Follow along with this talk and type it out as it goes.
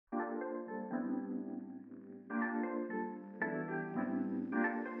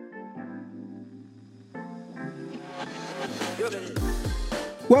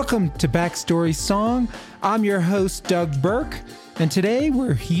Welcome to Backstory Song. I'm your host, Doug Burke, and today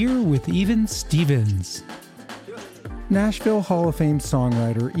we're here with Even Stevens. Nashville Hall of Fame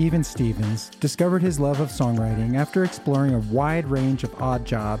songwriter Even Stevens discovered his love of songwriting after exploring a wide range of odd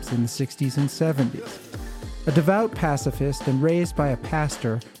jobs in the 60s and 70s. A devout pacifist and raised by a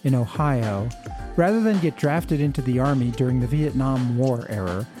pastor in Ohio, rather than get drafted into the Army during the Vietnam War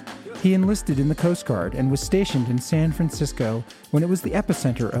era, he enlisted in the Coast Guard and was stationed in San Francisco when it was the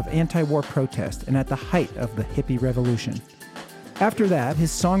epicenter of anti-war protest and at the height of the hippie revolution. After that, his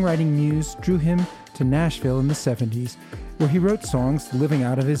songwriting muse drew him to Nashville in the 70s, where he wrote songs living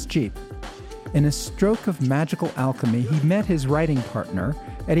out of his Jeep. In a stroke of magical alchemy, he met his writing partner,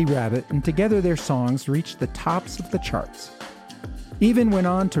 Eddie Rabbitt, and together their songs reached the tops of the charts. Even went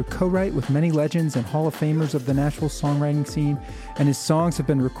on to co-write with many legends and Hall of Famers of the Nashville songwriting scene, and his songs have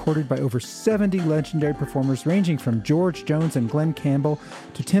been recorded by over 70 legendary performers ranging from George Jones and Glenn Campbell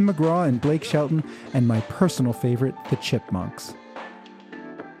to Tim McGraw and Blake Shelton, and my personal favorite, the Chipmunks.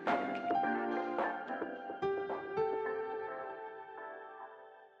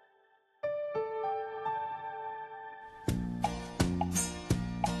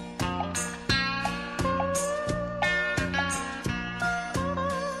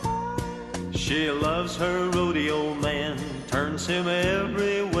 She loves her rodeo man, turns him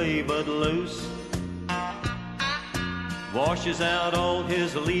every way but loose. Washes out all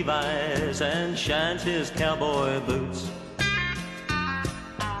his Levi's and shines his cowboy boots.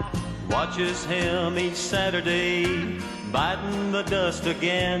 Watches him each Saturday, biting the dust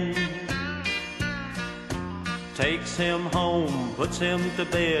again. Takes him home, puts him to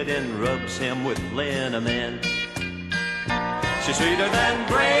bed, and rubs him with liniment. She's sweeter than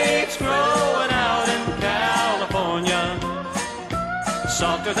grapes growing out in California,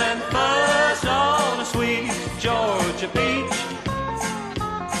 softer than fuzz on a sweet Georgia peach.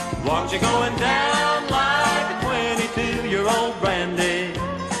 Walks you going down like a 22-year-old brandy.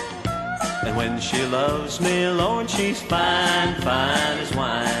 And when she loves me, Lord, she's fine, fine as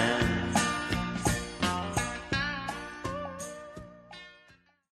wine.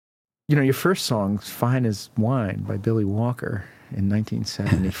 You know, your first song's Fine as Wine by Billy Walker in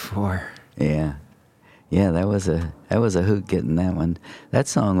 1974. Yeah, that was a hoot getting that one. That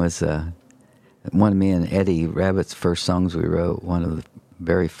song was one of me and Eddie Rabbitt's first songs we wrote, one of the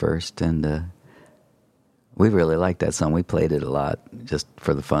very first, and we really liked that song. We played it a lot just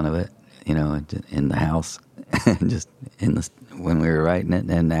for the fun of it, you know, in the house, just when we were writing it,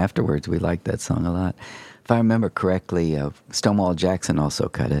 and afterwards we liked that song a lot. If I remember correctly, Stonewall Jackson also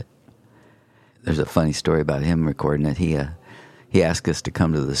cut it. There's a funny story about him recording it. He asked us to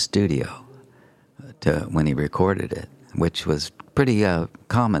come to the studio when he recorded it, which was pretty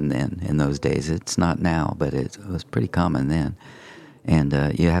common then in those days. It's not now, but it was pretty common then. And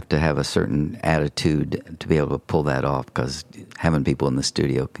you have to have a certain attitude to be able to pull that off, because having people in the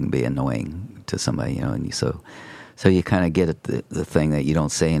studio can be annoying to somebody, you know. And so you kind of get at the thing that you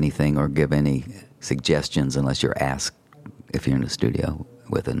don't say anything or give any suggestions unless you're asked if you're in the studio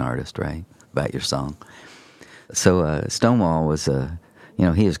with an artist, right, about your song. So Stonewall was,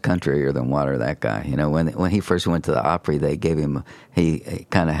 he was countryer than water, that guy. You know, when he first went to the Opry, they gave him, he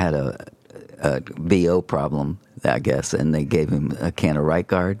kind of had a BO problem, I guess, and they gave him a can of Right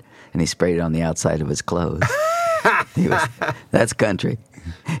Guard, and he sprayed it on the outside of his clothes. That's country.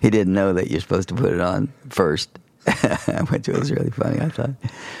 He didn't know that you're supposed to put it on first, which was really funny, I thought.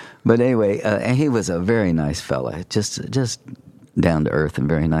 But anyway, and he was a very nice fella, just down to earth and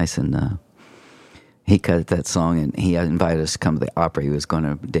very nice, and he cut that song, and he invited us to come to the Opry. He was going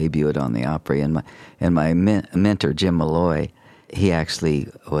to debut it on the Opry, and my mentor, Jim Malloy, he actually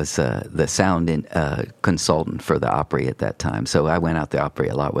was the sound consultant for the Opry at that time. So I went out the Opry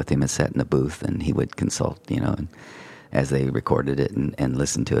a lot with him and sat in the booth, and he would consult, you know, and as they recorded it and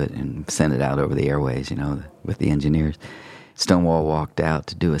listened to it and sent it out over the airways, you know, with the engineers. Stonewall walked out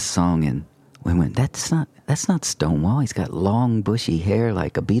to do a song, and we went, that's not Stonewall. He's got long, bushy hair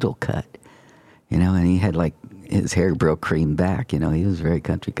like a Beatle cut. You know, and he had like his hair broke cream back, you know, he was a very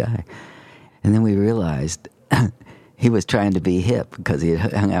country guy. And then we realized he was trying to be hip because he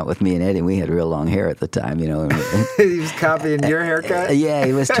had hung out with me and Eddie, and we had real long hair at the time, you know. He was copying your haircut? Yeah,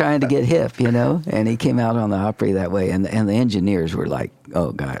 he was trying to get hip, you know, and he came out on the Opry that way. And the engineers were like,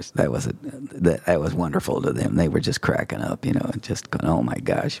 oh gosh, that was wonderful to them. They were just cracking up, you know, and just going, oh my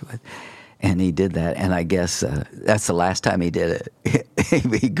gosh. And he did that, and I guess that's the last time he did it.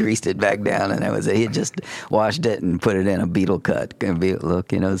 He greased it back down, and that was it. He just washed it and put it in a Beatle cut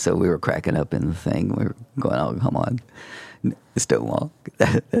look, you know. So we were cracking up in the thing. We were going, "Oh, come on, Stonewall,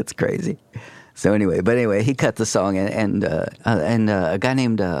 that's crazy." So anyway, he cut the song, and a guy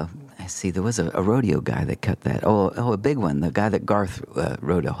named there was a rodeo guy that cut that. A big one, the guy that Garth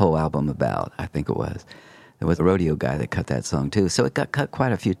wrote a whole album about. I think it was. There was a rodeo guy that cut that song too. So it got cut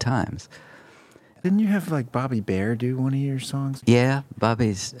quite a few times. Didn't you have like Bobby Bear do one of your songs? Yeah,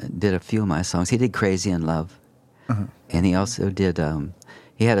 Bobby's did a few of my songs. He did "Crazy in Love," and he also did.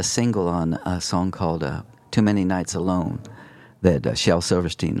 He had a single on a song called "Too Many Nights Alone" that Shel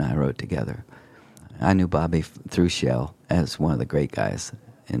Silverstein and I wrote together. I knew Bobby through Shel as one of the great guys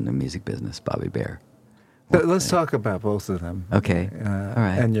in the music business, Bobby Bear. So let's talk about both of them. Okay, all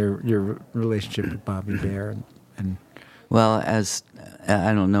right. And your relationship with Bobby Bear and Well, as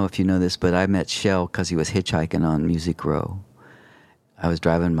I don't know if you know this, but I met Shel because he was hitchhiking on Music Row. I was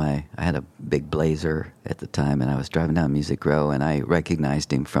driving I had a big Blazer at the time, and I was driving down Music Row, and I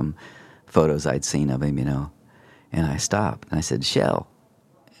recognized him from photos I'd seen of him, And I stopped, and I said, "Shel."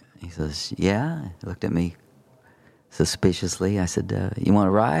 He says, "Yeah." He looked at me suspiciously. I said, "You want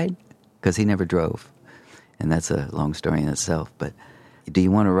to ride?" Because he never drove. And that's a long story in itself. But, "Do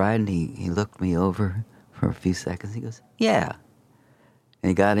you want to ride?" And he looked me over for a few seconds. He goes, "Yeah." And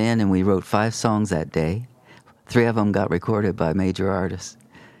he got in, and we wrote 5 songs that day. 3 of them got recorded by major artists.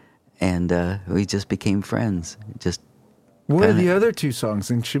 And we just became friends. What are the other 2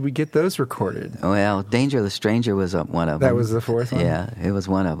 songs, and should we get those recorded? Well, "Danger of the Stranger" was one of them. That was the 4th one? Yeah, it was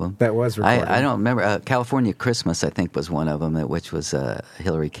one of them. That was recorded. I don't remember. "California Christmas," I think, was one of them, which was a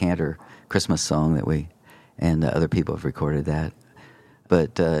Hillary Cantor Christmas song and other people have recorded that.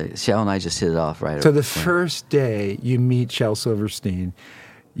 But Shel and I just hit it off right away. So the first day you meet Shel Silverstein,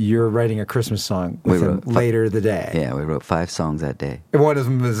 you're writing a Christmas song with him later the day. Yeah, we wrote 5 songs that day. And one of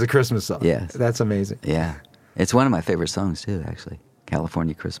them is a Christmas song. Yes. That's amazing. Yeah. It's one of my favorite songs, too, actually.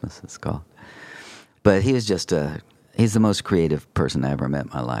 "California Christmas," it's called. But he was he's the most creative person I ever met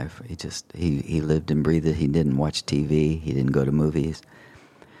in my life. He lived and breathed it. He didn't watch TV. He didn't go to movies.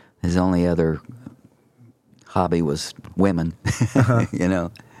 His only other hobby was women,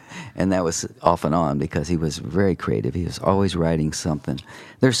 And that was off and on because he was very creative. He was always writing something.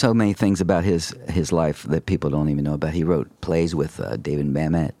 There's so many things about his life that people don't even know about. He wrote plays with David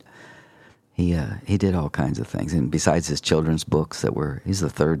Mamet. He did all kinds of things, and besides his children's books he's the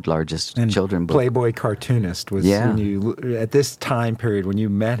 3rd largest children's book. Playboy cartoonist was at this time period when you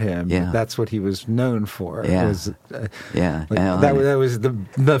met him. Yeah. That's what he was known for. Yeah, That was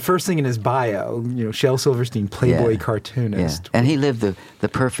the first thing in his bio. Shel Silverstein, Playboy cartoonist. Yeah. And he lived the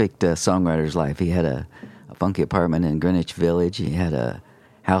perfect songwriter's life. He had a funky apartment in Greenwich Village. He had a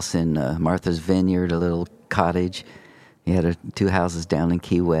house in Martha's Vineyard, a little cottage. He had 2 houses down in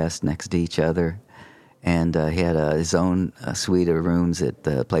Key West next to each other. And he had his own suite of rooms at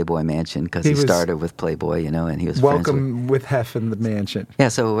the Playboy Mansion because he started with Playboy, and he was welcome with Hef in the mansion. Yeah,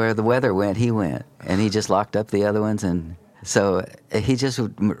 so where the weather went, he went. And he just locked up the other ones. And so he just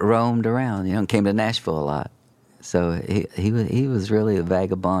roamed around, and came to Nashville a lot. So he was really a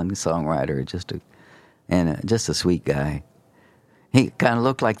vagabond songwriter, just a sweet guy. He kind of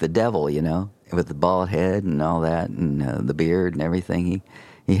looked like the devil, with the bald head and all that, and the beard and everything.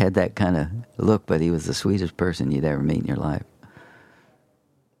 He had that kind of look, but he was the sweetest person you'd ever meet in your life.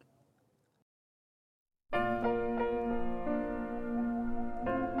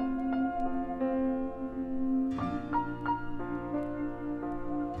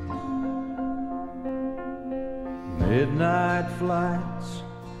 Midnight flights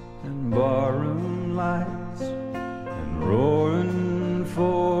and barroom lights and roaring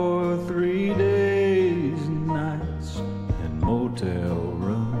for 3 days and nights in motel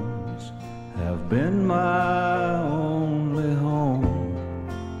rooms have been my only home.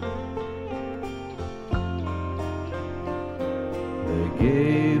 They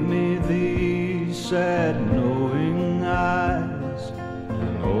gave me these sad knowing eyes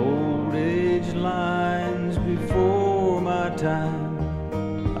and old age lines before my time.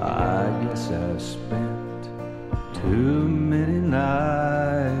 I guess I spent too many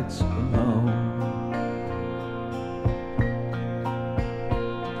nights alone.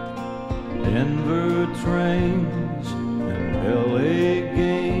 Denver trains and LA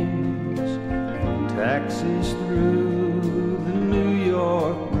games and taxis through the New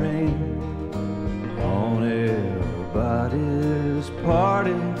York rain on everybody's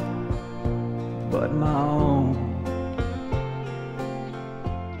party but my own.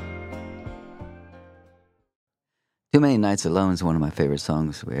 "Too Many Nights Alone" is one of my favorite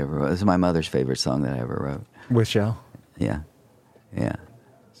songs we ever wrote. It's my mother's favorite song that I ever wrote. With Shel? Yeah.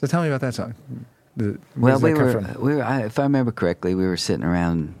 So tell me about that song. Well, if I remember correctly, we were sitting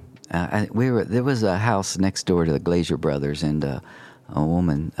around. There was a house next door to the Glazer brothers, and a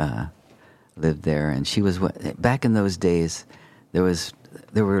woman lived there, and she was back in those days.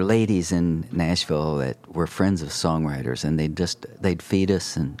 There were ladies in Nashville that were friends of songwriters, and they'd feed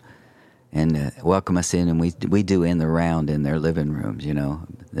us and welcome us in, and we do in the round in their living rooms,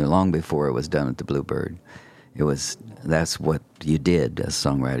 long before it was done at the Bluebird. That's what you did as a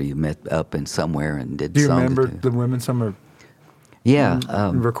songwriter. You met up in somewhere and did. Do you remember the women? Some are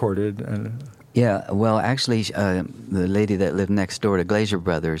recorded. Yeah, well, actually, the lady that lived next door to Glazier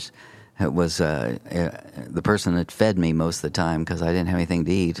Brothers was the person that fed me most of the time because I didn't have anything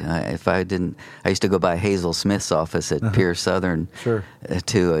to eat. I used to go by Hazel Smith's office at Pier Southern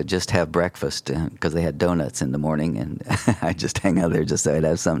to just have breakfast because they had donuts in the morning, and I'd just hang out there just so I'd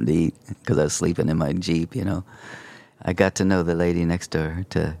have something to eat because I was sleeping in my Jeep, I got to know the lady next door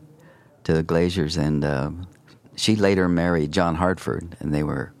to the Glaziers, and she later married John Hartford, and they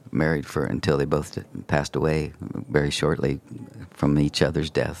were married until they both passed away very shortly from each other's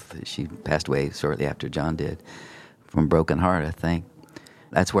death. She passed away shortly after John did from broken heart, I think.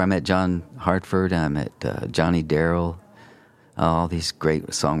 That's where I met John Hartford. I met Johnny Darrell, all these great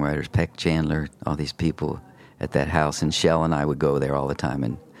songwriters, Peck Chandler, all these people at that house. And Shell and I would go there all the time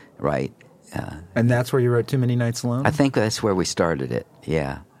and write. And that's where you wrote Too Many Nights Alone? I think that's where we started it,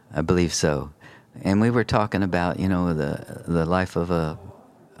 yeah. I believe so. And we were talking about, the life of a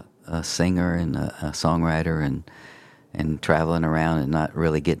singer and a songwriter and traveling around and not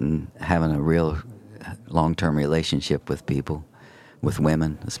really having a real long-term relationship with people, with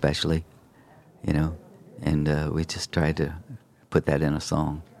women especially, and we just tried to put that in a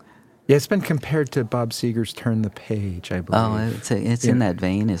song. Yeah, it's been compared to Bob Seger's Turn the Page, I believe. Oh, it's in that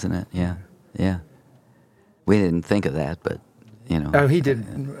vein, isn't it? Yeah. We didn't think of that, but Oh, he did.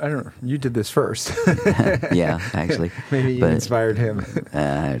 I don't know. You did this first. Yeah, actually. Maybe you inspired him.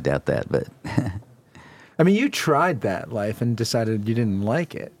 I doubt that, but. I mean, you tried that life and decided you didn't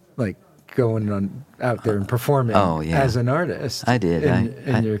like it, like going out there and performing as an artist. I did.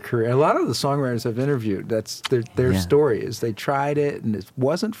 In your career. A lot of the songwriters I've interviewed, that's their story is they tried it and it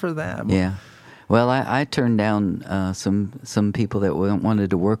wasn't for them. Yeah. Well, I turned down some people that wanted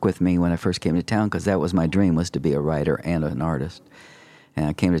to work with me when I first came to town because that was my dream, was to be a writer and an artist. And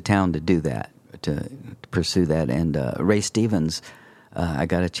I came to town to do that, to pursue that. And Ray Stevens, I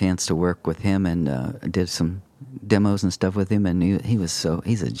got a chance to work with him and did some demos and stuff with him. And he was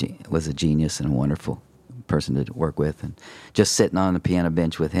a genius and a wonderful person to work with. And just sitting on the piano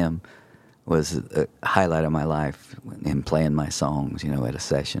bench with him was a highlight of my life, him playing my songs, at a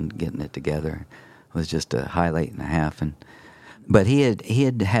session, getting it together. It was just a highlight and a half. But he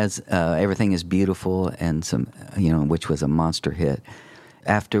has Everything Is Beautiful and some, which was a monster hit.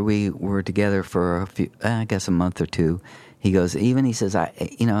 After we were together for a month or two, he says,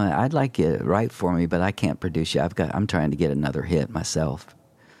 I'd like you to write for me, but I can't produce you. I'm trying to get another hit myself.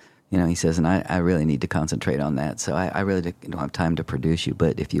 He says, and I really need to concentrate on that, so I really don't have time to produce you,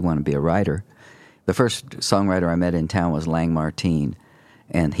 but if you want to be a writer. The first songwriter I met in town was Lang Martine,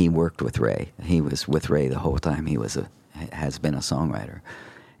 and he worked with Ray. He was with Ray the whole time. He has been a songwriter.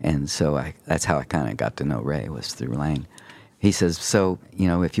 And so that's how I kind of got to know Ray, was through Lang. He says, so,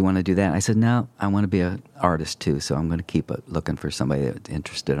 if you want to do that. I said, no, I want to be an artist too, so I'm going to keep looking for somebody that's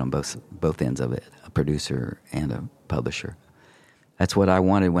interested on both ends of it, a producer and a publisher. That's what I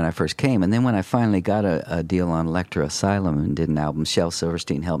wanted when I first came. And then when I finally got a deal on Elektra Asylum and did an album, Shel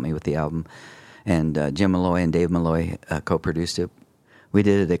Silverstein helped me with the album, and Jim Malloy and Dave Malloy co-produced it. We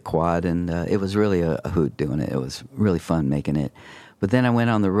did it at Quad, and it was really a hoot doing it. It was really fun making it. But then I went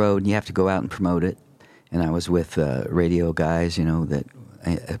on the road, and you have to go out and promote it. And I was with radio guys, that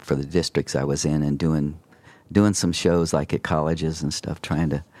for the districts I was in, and doing some shows like at colleges and stuff,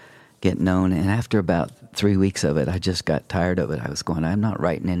 trying to get known. And after about 3 weeks of it, I just got tired of it. I was going, I'm not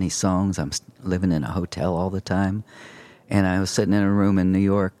writing any songs. I'm living in a hotel all the time. And I was sitting in a room in New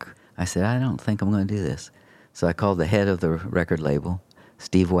York. I said, I don't think I'm going to do this. So I called the head of the record label,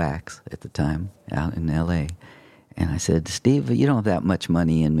 Steve Wax, at the time, out in L.A., and I said, Steve, you don't have that much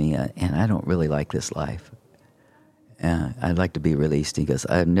money in me, and I don't really like this life. I'd like to be released. He goes,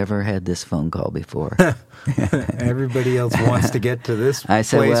 I've never had this phone call before. Everybody else wants to get to this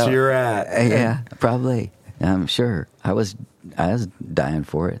place you're at. Yeah, probably. I'm sure. I was dying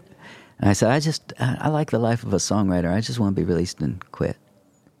for it. And I said, I like the life of a songwriter. I just want to be released and quit.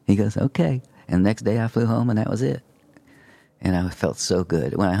 He goes, okay. And the next day I flew home, and that was it. And I felt so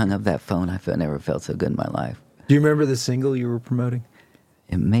good. When I hung up that phone, I never felt so good in my life. Do you remember the single you were promoting?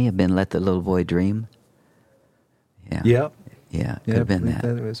 It may have been Let the Little Boy Dream. Yeah. Yep. Yeah, could have been that.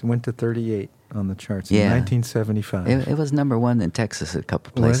 It went to 38 on the charts in 1975. It was number one in Texas at a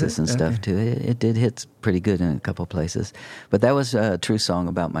couple places and stuff, too. It did hit pretty good in a couple places. But that was a true song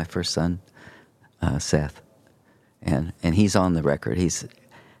about my first son, Seth, and he's on the record. He's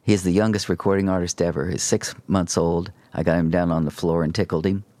the youngest recording artist ever. He's 6 months old. I got him down on the floor and tickled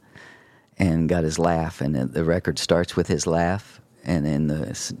him, and got his laugh. And the record starts with his laugh, and then the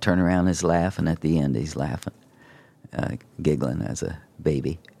turnaround his laugh, and at the end he's laughing, giggling as a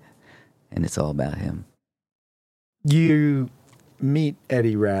baby, and it's all about him. You meet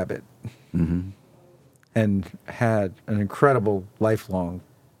Eddie Rabbitt and had an incredible lifelong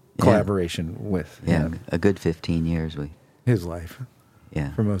collaboration with him. A good 15 years. His life.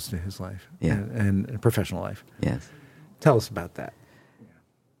 Yeah. For most of his life. Yeah. And professional life. Yes. Tell us about that.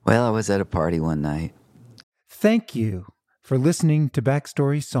 Well, I was at a party one night. Thank you for listening to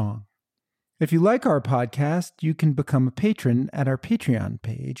Backstory Song. If you like our podcast, you can become a patron at our Patreon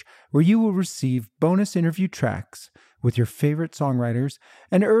page, where you will receive bonus interview tracks with your favorite songwriters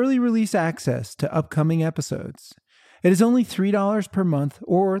and early release access to upcoming episodes. It is only $3 per month,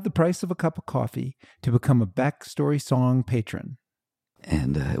 or the price of a cup of coffee, to become a Backstory Song patron.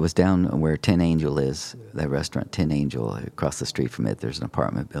 And it was down where Tin Angel is, that restaurant, Tin Angel, across the street from it. There's an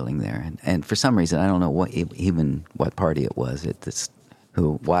apartment building there. And for some reason, I don't know what party it was,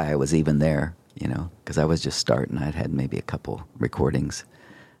 why I was even there, because I was just starting. I'd had maybe a couple recordings.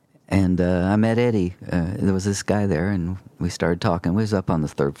 And I met Eddie. There was this guy there, and we started talking. We was up on the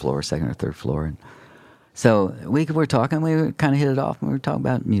second or third floor. And so we were talking. We kind of hit it off. And we were talking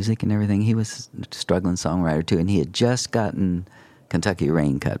about music and everything. He was a struggling songwriter, too, and he had just gotten Kentucky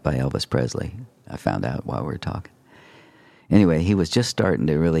Rain cut by Elvis Presley. I found out while we were talking. Anyway, he was just starting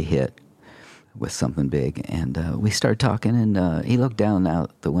to really hit with something big, and we started talking, and he looked down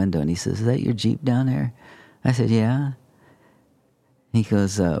out the window, and he says, "Is that your Jeep down there?" I said, "Yeah." He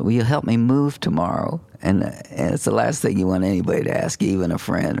goes, "Will you help me move tomorrow?" And it's the last thing you want anybody to ask you, even a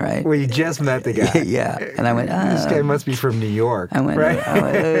friend, right? Well, you just met the guy. Yeah. And I went, This guy must be from New York. I went, right?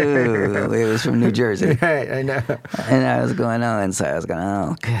 Ooh. It was from New Jersey. Right, I know. And I was going, inside. I was going,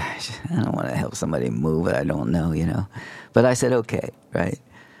 oh, gosh, I don't want to help somebody move that I don't know, But I said, okay, right?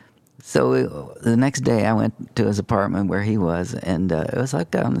 So the next day I went to his apartment where he was, and it was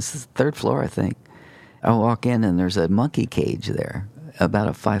like on the third floor, I think. I walk in, and there's a monkey cage there, about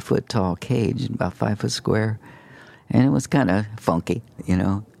a 5-foot tall cage, about 5 foot square. And it was kind of funky,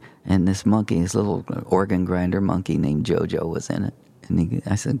 And this little organ grinder monkey named JoJo was in it. And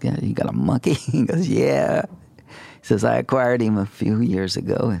I said, "Yeah, you got a monkey?" He goes, "Yeah." He says, "I acquired him a few years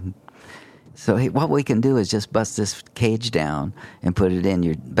ago." And so what we can do is just bust this cage down and put it in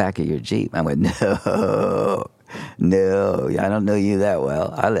your back of your Jeep. I went, No, I don't know you that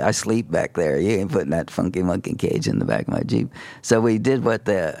well. I sleep back there. You ain't putting that funky monkey cage in the back of my Jeep. So we did what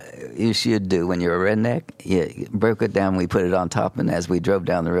you should do when you're a redneck. You broke it down. We put it on top, and as we drove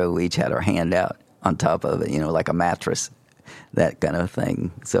down the road, we each had our hand out on top of it, like a mattress, that kind of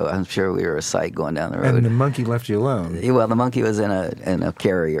thing. So I'm sure we were a sight going down the road. And the monkey left you alone. Well, the monkey was in a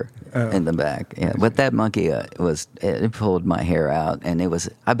carrier in the back. Yeah, but that monkey it pulled my hair out, and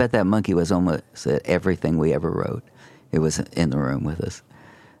I bet that monkey was almost at everything we ever wrote. It was in the room with us.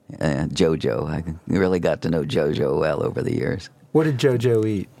 JoJo, I really got to know JoJo well over the years. What did JoJo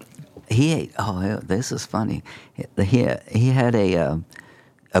eat? He ate. Oh, this is funny. He had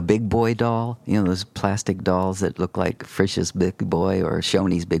a big boy doll. Those plastic dolls that look like Frisch's Big Boy or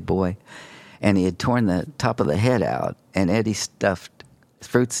Shoney's Big Boy, and he had torn the top of the head out, and Eddie stuffed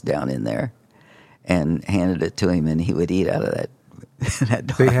fruits down in there and handed it to him, and he would eat out of that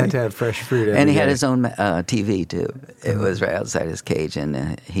doll. They had to have fresh fruit every And he day. had his own TV, too. It was right outside his cage,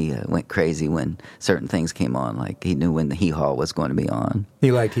 and he went crazy when certain things came on, like he knew when the hee-haw was going to be on.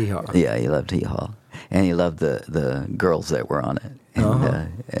 He liked hee-haw. Yeah, he loved hee-haw. And he loved the girls that were on it.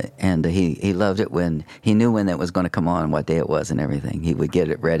 And he loved it when he knew when it was going to come on, what day it was and everything. He would get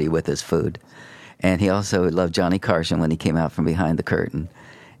it ready with his food. And he also loved Johnny Carson when he came out from behind the curtain.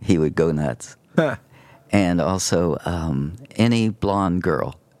 He would go nuts. And also any blonde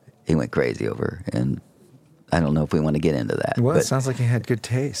girl he went crazy over. And I don't know if we want to get into that. Well, it sounds like he had good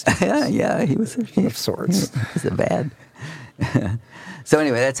taste. Yeah, he was of sorts. He was bad. So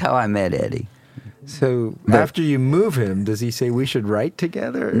anyway, that's how I met Eddie. So after you move him, does he say we should write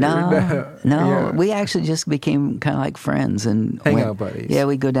together? No. Yeah. We actually just became kind of like friends and Hangout buddies. Yeah,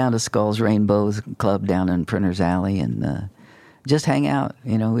 we go down to Skulls Rainbows Club down in Printers Alley and just hang out.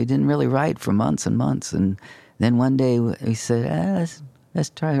 We didn't really write for months and months, and then one day we said,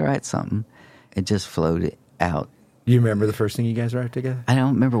 let's try to write something. It just flowed out. You remember the first thing you guys wrote together? I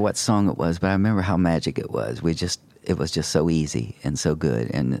don't remember what song it was, but I remember how magic it was. It was just so easy and so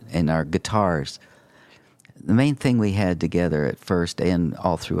good, and our guitars. The main thing we had together at first and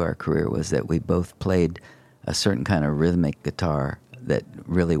all through our career was that we both played a certain kind of rhythmic guitar that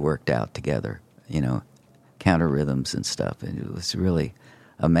really worked out together. counter rhythms and stuff. And it was really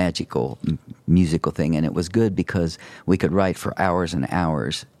a magical musical thing. And it was good because we could write for hours and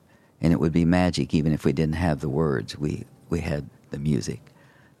hours, and it would be magic even if we didn't have the words. We had the music.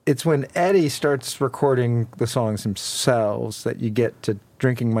 It's when Eddie starts recording the songs themselves that you get to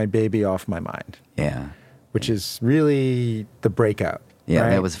Drinking My Baby Off My Mind. Yeah. Which is really the breakout. Yeah, right?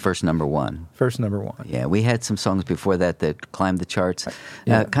 that was first number one. First number one. Yeah, we had some songs before that climbed the charts,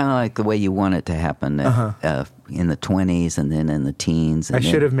 kind of like the way you want it to happen in the 20s and then in the teens. And I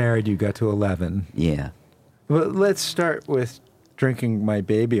Should Have Married You got to 11. Yeah. Well, let's start with Drinking My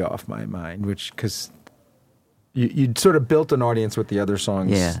Baby Off My Mind, because you'd sort of built an audience with the other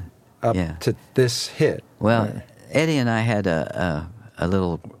songs up to this hit. Well, right? Eddie and I had a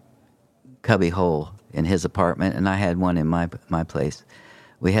little cubby hole in his apartment, and I had one in my place.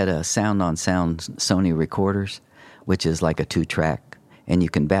 We had a sound-on-sound Sony recorders, which is like a 2-track, and you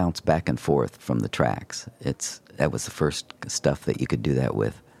can bounce back and forth from the tracks. That was the first stuff that you could do that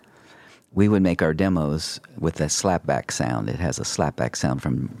with. We would make our demos with a slapback sound. It has a slapback sound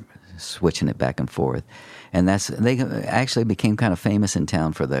from switching it back and forth. And they actually became kind of famous in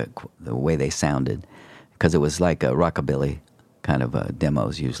town for the way they sounded, because it was like a rockabilly kind of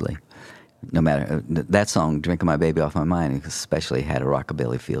demos usually. No matter that song, "Drinking My Baby Off My Mind," especially had a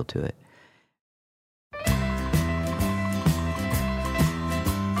rockabilly feel to it.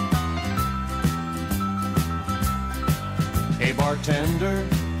 Hey bartender,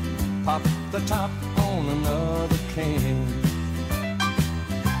 pop the top on another can.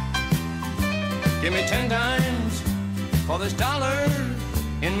 Give me 10 dimes for this dollar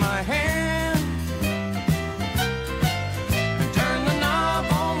in my hand. And turn the knob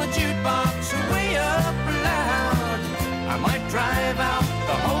on the jukebox way up loud. I might drive out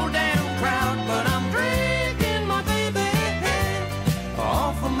the whole damn crowd, but I'm drinking my baby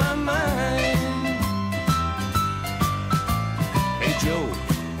off of my mind. Hey Joe,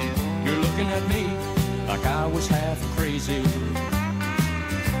 you're looking at me like I was half crazy.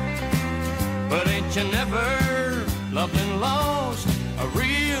 But ain't you never loved and lost a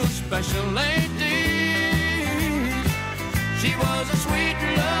real special lady? She was a sweet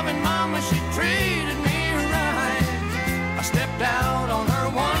loving mama, she treated me right. I stepped out on her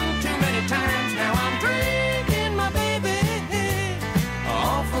one too many times, now I'm drinking my baby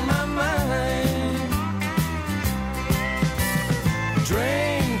off of my mind.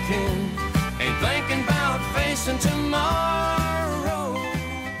 Drinking, ain't thinking about facing tomorrow.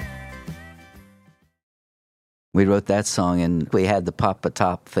 We wrote that song, and we had the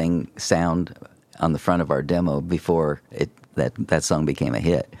pop-a-top thing sound on the front of our demo before that song became a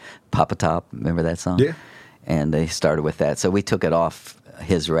hit. Pop-a-top, remember that song? Yeah. And they started with that. So we took it off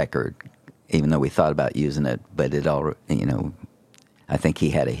his record, even though we thought about using it. But it all, I think he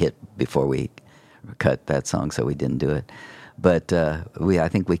had a hit before we cut that song, so we didn't do it. But I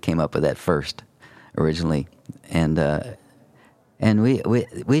think we came up with that first originally. And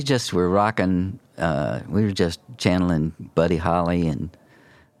we just were rocking. We were just channeling Buddy Holly and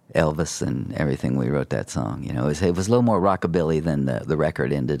Elvis and everything. We wrote that song. It was a little more rockabilly than the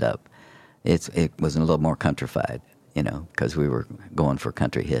record ended up. It was a little more countrified, because we were going for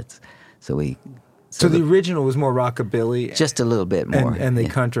country hits. So the original was more rockabilly, just a little bit more, and they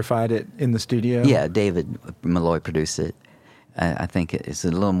countrified it in the studio. Yeah, David Malloy produced it. I think it's a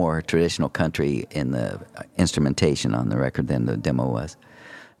little more traditional country in the instrumentation on the record than the demo was.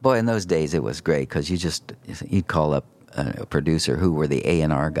 Boy, in those days it was great because you'd call up a producer who were the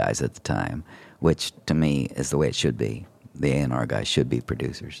A&R guys at the time, which to me is the way it should be. The A&R guys should be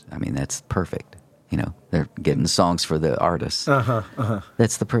producers. I mean, that's perfect. They're getting songs for the artists.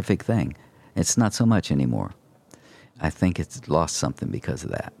 That's the perfect thing. It's not so much anymore. I think it's lost something because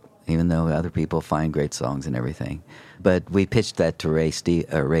of that, even though other people find great songs and everything. But we pitched that to Ray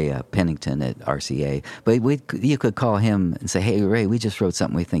Pennington at RCA. But you could call him and say, "Hey, Ray, we just wrote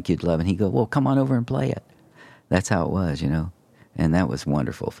something we think you'd love." And he'd go, "Well, come on over and play it." That's how it was, And that was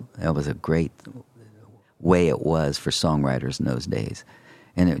wonderful. That was a great way it was for songwriters in those days.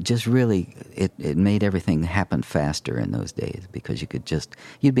 And it just really, it made everything happen faster in those days because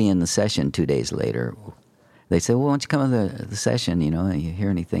you'd be in the session 2 days later. They say, "Well, why don't you come to the session, and you hear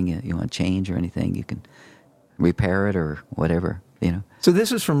anything you want to change or anything, you can repair it or whatever, So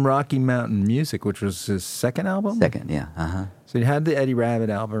this was from Rocky Mountain Music, which was his second album? Second, yeah. Uh-huh. So you had the Eddie Rabbitt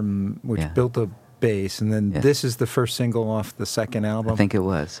album, which built a base, and then this is the first single off the second album? I think it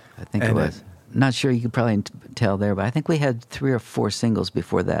was. Not sure, you could probably tell there, but I think we had 3 or 4 singles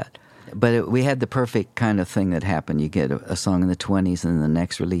before that. But we had the perfect kind of thing that happened. You get a song in the 20s, and then the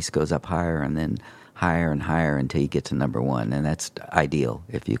next release goes up higher, and then higher and higher until you get to number 1, and that's ideal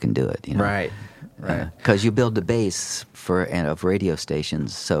if you can do it. Right. Because you build the base of radio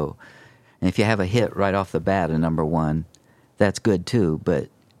stations. So, and if you have a hit right off the bat, a number one, that's good too. But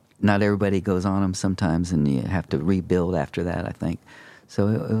not everybody goes on them sometimes, and you have to rebuild after that, I think. So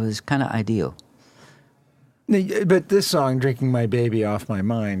it was kind of ideal. But this song, Drinking My Baby Off My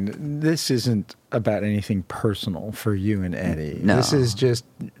Mind, this isn't about anything personal for you and Eddie. No. This is just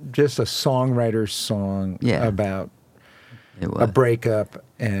a songwriter's song about a breakup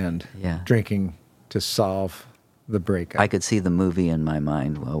and drinking to solve the breakup. I could see the movie in my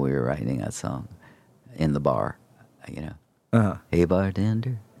mind while we were writing that song in the bar, you know. Uh-huh. Hey,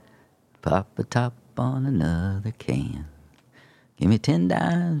 bartender, pop a top on another can. Give me 10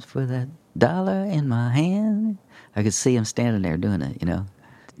 dimes for that $1 in my hand. I could see him standing there doing it, you know.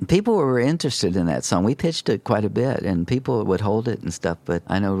 People were interested in that song. We pitched it quite a bit, and people would hold it and stuff, but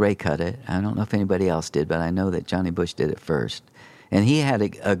I know Ray cut it. I don't know if anybody else did, but I know that Johnny Bush did it first. And he had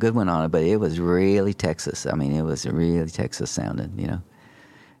a good one on it, but it was really Texas. I mean, it was really Texas sounding, you know.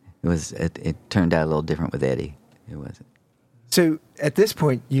 It turned out a little different with Eddie. It was. So at this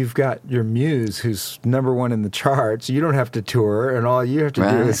point, you've got your muse who's number one in the charts. You don't have to tour, and all you have to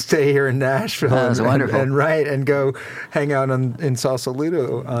do is stay here in Nashville and write and go hang out in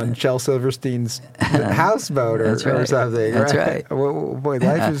Sausalito on Shel Silverstein's houseboat or something. That's right. Well, boy,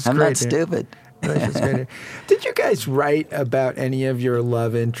 life is I'm great. I'm not stupid. Did you guys write about any of your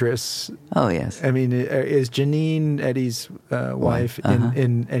love interests? Oh, yes. I mean, is Janine, Eddie's wife,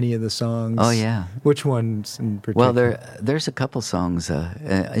 in any of the songs? Oh, yeah. Which ones in particular? Well, there's a couple songs.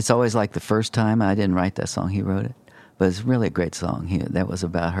 It's always like the first time. I didn't write that song. He wrote it. But it's really a great song. That was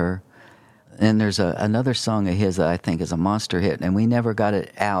about her. And there's another song of his that I think is a monster hit, and we never got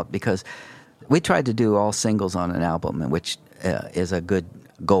it out because we tried to do all singles on an album, which is a good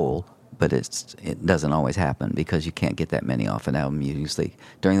goal. But it doesn't always happen because you can't get that many off an album. Usually,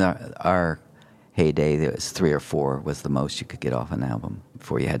 during our heyday, there was 3 or 4 was the most you could get off an album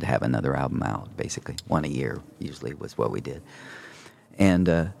before you had to have another album out. Basically, 1 a year usually was what we did.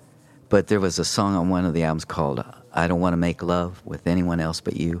 And but there was a song on one of the albums called "I Don't Want to Make Love with Anyone Else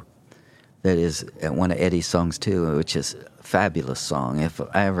But You." That is one of Eddie's songs too, which is a fabulous song. If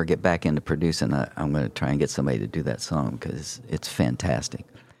I ever get back into producing, I'm going to try and get somebody to do that song because it's fantastic.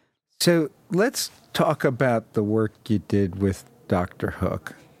 So let's talk about the work you did with Dr.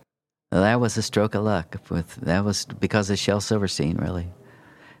 Hook. Well, that was a stroke of luck. That was because of Shel Silverstein, really.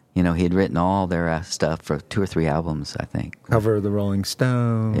 You know, he had written all their stuff for 2 or 3 albums, I think. Cover of the Rolling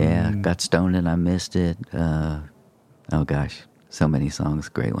Stone. Yeah, Got Stoned and I Missed It. Oh, gosh, so many songs,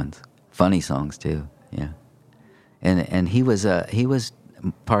 great ones. Funny songs, too, yeah. And he was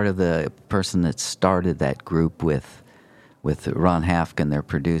part of the person that started that group with Ron Hafkin, their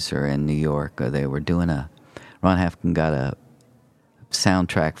producer in New York. They were doing Ron Hafkin got a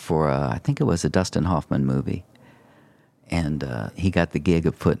soundtrack for I think it was a Dustin Hoffman movie. And he got the gig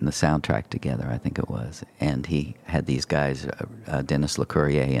of putting the soundtrack together, I think it was. And he had these guys, Dennis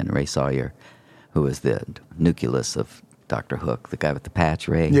LeCourrier and Ray Sawyer, who was the nucleus of Dr. Hook, the guy with the patch,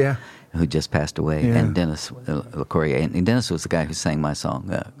 Ray, who just passed away, and Dennis LeCourrier. And Dennis was the guy who sang my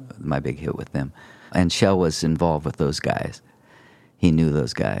song, my big hit with them. And Shel was involved with those guys. He knew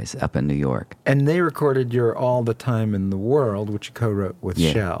those guys up in New York. And they recorded your All the Time in the World, which you co-wrote with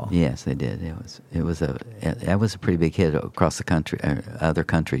Shel. Yes, they did. It was a pretty big hit across the country, other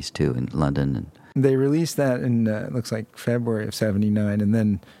countries too, in London. And they released that in it looks like February of '79, and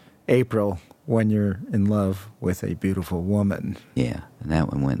then April, When You're in Love with a Beautiful Woman. Yeah, and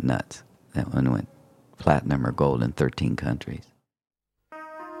that one went nuts. That one went platinum or gold in 13 countries.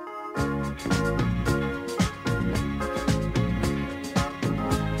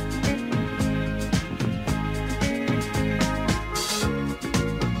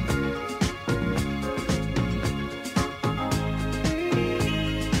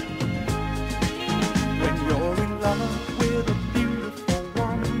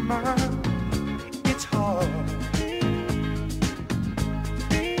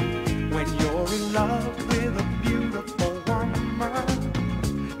 Love with a beautiful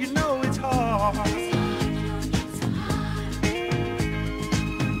woman, you know it's hard.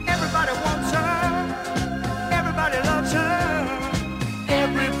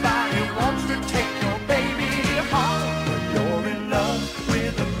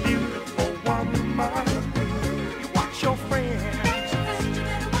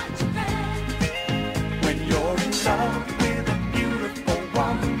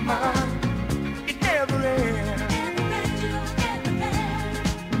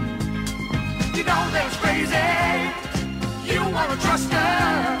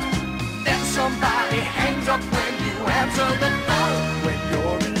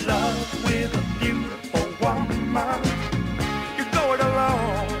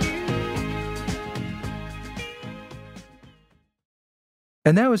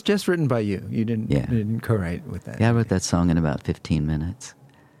 And that was just written by you. You didn't co-write with that. Yeah, I wrote that song in about 15 minutes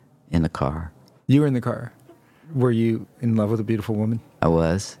in the car. You were in the car. Were you in love with a beautiful woman? I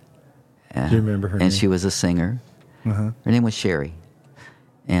was. Do you remember her name? And she was a singer. Uh-huh. Her name was Sherry.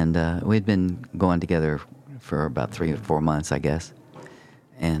 And we'd been going together for about 3 or 4 months, I guess.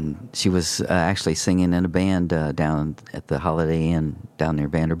 And she was actually singing in a band down at the Holiday Inn down near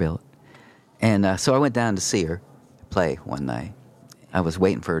Vanderbilt. And so I went down to see her play one night. I was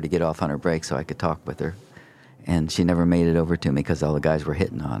waiting for her to get off on her break so I could talk with her. And she never made it over to me because all the guys were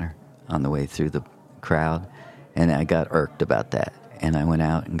hitting on her on the way through the crowd. And I got irked about that. And I went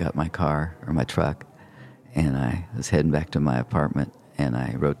out and got my car, or my truck, and I was heading back to my apartment, and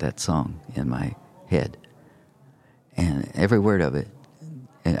I wrote that song in my head. And every word of it,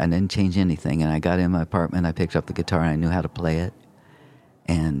 and I didn't change anything. And I got in my apartment, I picked up the guitar, and I knew how to play it.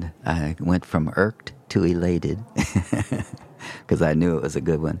 And I went from irked to elated because I knew it was a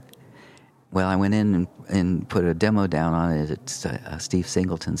good one. Well, I went in and put a demo down on it at Steve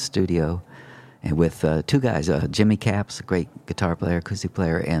Singleton's studio, and with 2 guys, Jimmy Capps, a great guitar player, acoustic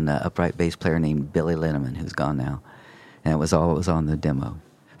player, and an upright bass player named Billy Linneman, who's gone now. And it was all that was on the demo.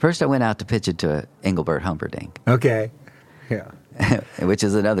 First, I went out to pitch it to Engelbert Humperdinck. Okay. Yeah. Which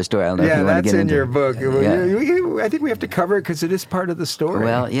is another story. I don't know if you want to get into. Yeah, that's in your book. I think we have to cover it because it is part of the story.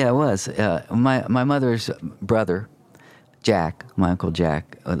 Well, yeah, it was. My mother's brother, Jack, my Uncle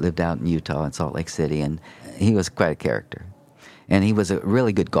Jack, lived out in Utah in Salt Lake City, and he was quite a character. And he was a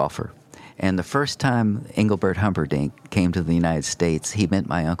really good golfer. And the first time Engelbert Humperdinck came to the United States, he met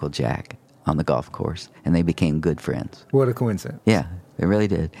my Uncle Jack on the golf course, and they became good friends. What a coincidence. Yeah, it really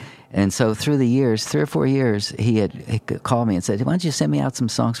did. And so through the years, 3 or 4 years, he called me and said, why don't you send me out some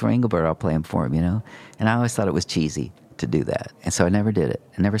songs for Engelbert? I'll play them for him, And I always thought it was cheesy to do that. And so I never did it.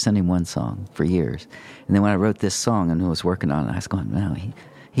 I never sent him one song for years. And then when I wrote this song and was working on it, I was going, no,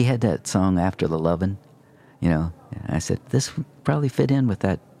 he had that song After the Lovin', And I said, this would probably fit in with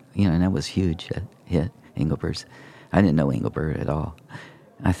that, and that was huge, that hit, Engelbert's. I didn't know Engelbert at all.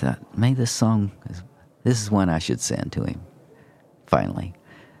 I thought, maybe this is one I should send to him, finally.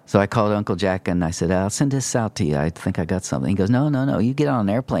 So I called Uncle Jack and I said, I'll send this out to you. I think I got something. He goes, no, you get on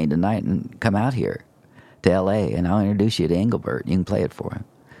an airplane tonight and come out here to L.A., and I'll introduce you to Engelbert. You can play it for him.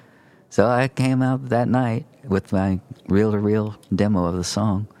 So I came out that night with my reel-to-reel demo of the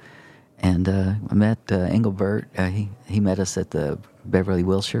song, and I met Engelbert. He met us at the Beverly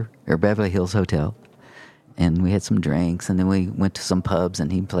Hills Hotel. And we had some drinks, and then we went to some pubs,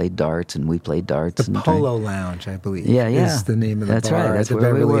 and he played darts, and we played darts. The Polo Lounge, I believe. Yeah. Is the name of the bar right. That's at the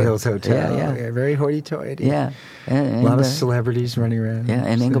where Beverly we Hills Hotel. Yeah. Very hoity-toity. Yeah. And, a lot of celebrities running around. Yeah,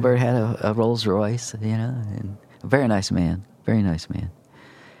 and Engelbert had a Rolls Royce, and a very nice man. Very nice man.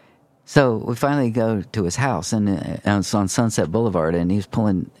 So we finally go to his house, and it's on Sunset Boulevard, and he was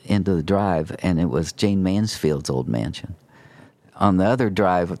pulling into the drive, and it was Jane Mansfield's old mansion. On the other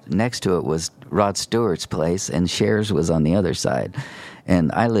drive next to it was Rod Stewart's place, and Cher's was on the other side.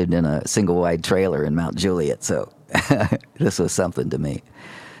 And I lived in a single-wide trailer in Mount Juliet, so this was something to me.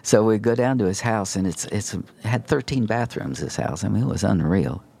 So we go down to his house, and it had 13 bathrooms, this house. I mean, it was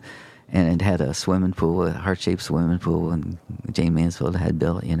unreal. And it had a swimming pool, a heart-shaped swimming pool, and Jane Mansfield had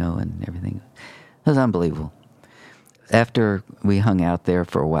built, and everything. It was unbelievable. After we hung out there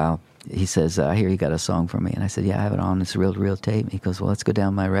for a while, he says, I hear you got a song for me. And I said, yeah, I have it on this reel-to-reel tape. He goes, well, let's go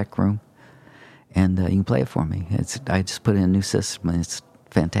down my rec room, and you can play it for me. I just put in a new system, and it's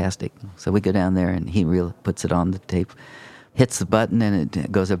fantastic. So we go down there, and he puts it on the tape, hits the button, and it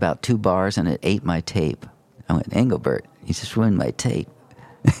goes about 2 bars, and it ate my tape. I went, Engelbert, you just ruined my tape.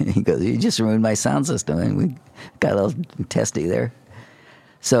 He goes, you just ruined my sound system. And we got a little testy there.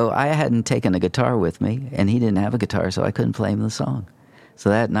 So I hadn't taken a guitar with me, and he didn't have a guitar, so I couldn't play him the song. So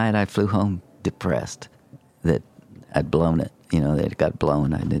that night I flew home depressed that I'd blown it, that it got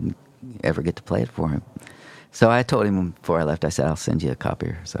blown. I didn't ever get to play it for him. So I told him before I left, I said, I'll send you a copy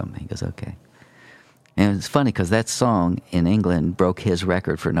or something. He goes, okay. And it's funny because that song in England broke his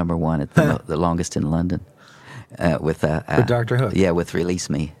record for number 1 at the longest in London. With Dr. Hook. Yeah, with Release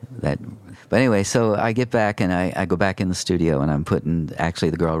Me. But anyway, so I get back and I go back in the studio and I'm putting,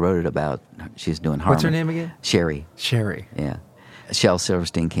 actually the girl wrote it about, she's doing harmony. What's her name again? Sherry. Yeah. Shel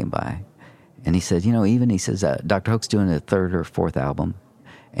Silverstein came by and he said, he says, Dr. Hook's doing a 3rd or 4th album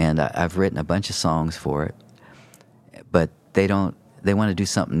and I've written a bunch of songs for it, but they want to do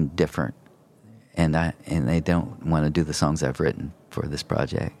something different and they don't want to do the songs I've written for this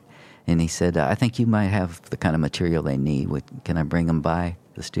project. And he said, I think you might have the kind of material they need. Can I bring them by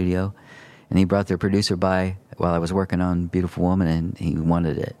the studio? And he brought their producer by while I was working on Beautiful Woman, and he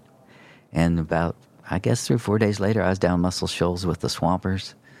wanted it. And about, I guess 3 or 4 days later, I was down Muscle Shoals with the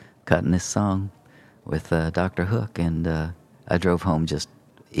Swampers, cutting this song with Dr. Hook, and I drove home just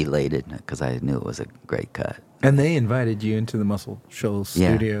elated because I knew it was a great cut. And they invited you into the Muscle Shoals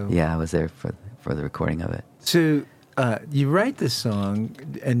studio. Yeah, I was there for the recording of it. So you write this song,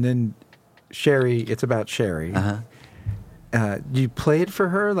 and then Sherry, it's about Sherry. Do you play it for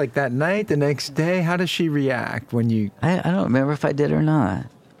her like that night, the next day? How does she react when you... I don't remember if I did or not.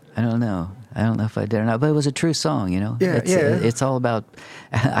 I don't know. I don't know if I did or not, but it was a true song, you know? It's all about...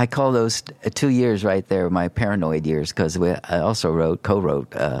 I call those 2 years right there my paranoid years, because I also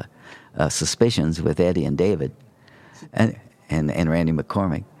co-wrote Suspicions with Eddie and David and Randy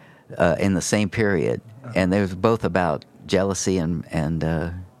McCormick in the same period. And they were both about jealousy and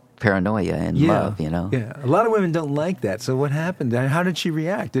paranoia and love, you know? Yeah, a lot of women don't like that. So what happened? How did she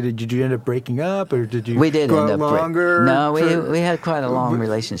react? Did you end up breaking up, or did you we did go end out up longer? No, we had quite a long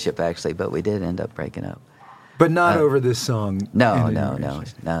relationship, actually, but we did end up breaking up. But not over this song? No.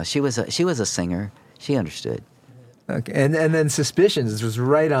 She was a singer. She understood. Okay, and then Suspicions was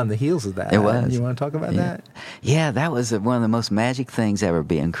right on the heels of that. It was. You want to talk about that? Yeah, that was one of the most magic things ever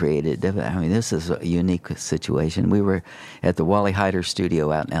being created. I mean, this is a unique situation. We were at the Wally Heider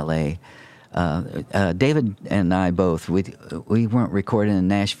studio out in L.A. David and I both, we weren't recording in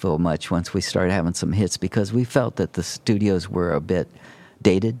Nashville much once we started having some hits, because we felt that the studios were a bit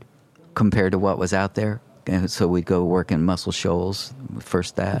dated compared to what was out there. And so we'd go work in Muscle Shoals,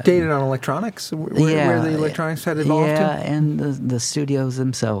 first that. Dated on electronics? Where the electronics had evolved to? Yeah, and the studios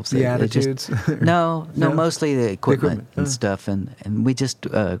themselves. The attitudes? No, mostly the equipment and stuff. And we just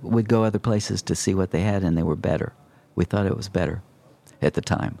would go other places to see what they had, and they were better. We thought it was better at the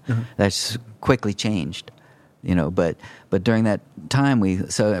time. That's quickly changed, you know. But during that time, we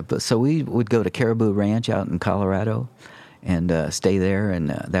would go to Caribou Ranch out in Colorado and stay there, and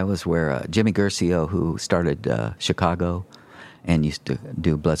that was where Jimmy Guercio, who started Chicago and used to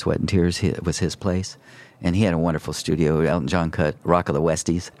do Blood, Sweat, and Tears, it was his place. And he had a wonderful studio. Elton John cut Rock of the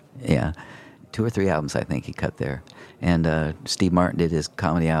Westies. Yeah, 2 or 3 albums, I think, he cut there. And Steve Martin did his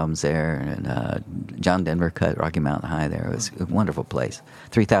comedy albums there, and John Denver cut Rocky Mountain High there. It was a wonderful place.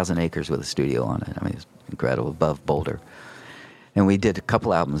 3,000 acres with a studio on it. I mean, it was incredible, above Boulder. And we did a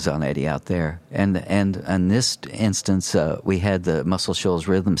couple albums on Eddie out there. And in this instance, we had the Muscle Shoals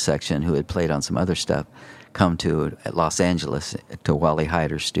rhythm section, who had played on some other stuff, come to Los Angeles to Wally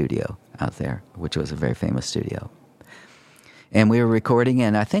Heider's studio out there, which was a very famous studio. And we were recording,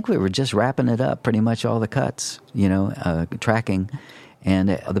 and I think we were just wrapping it up, pretty much all the cuts, you know, tracking. And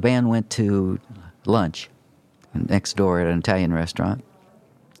the band went to lunch next door at an Italian restaurant.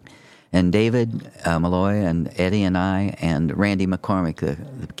 And David Malloy and Eddie and I and Randy McCormick,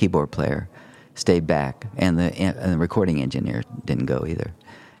 the keyboard player, stayed back, and the recording engineer didn't go either.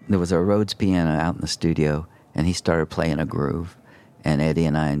 There was a Rhodes piano out in the studio, and he started playing a groove, and Eddie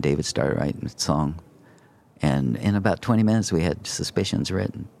and I and David started writing the song. And in about 20 minutes, we had Suspicions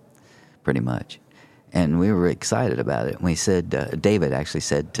written, pretty much. And we were excited about it. And we said, David actually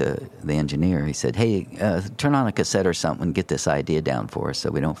said to the engineer, he said, hey, turn on a cassette or something and get this idea down for us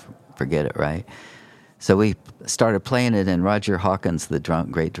so we don't forget it, right? So we started playing it, and Roger Hawkins, the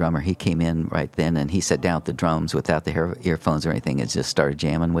great drummer, he came in right then, and he sat down at the drums without the earphones or anything and just started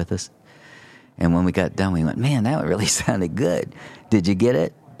jamming with us. And when we got done, we went, man, that really sounded good. Did you get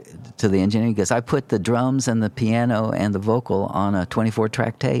it? To the engineer, he goes, I put the drums and the piano and the vocal on a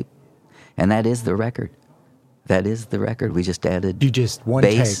 24-track tape, and that is the record. That is the record. We just added bass,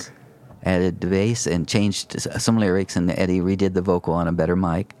 take. Added the bass and changed some lyrics, and Eddie redid the vocal on a better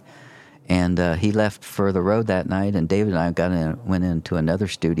mic. And he left for the road that night, and David and I went into another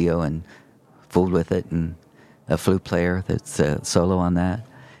studio and fooled with it, and a flute player that's solo on that.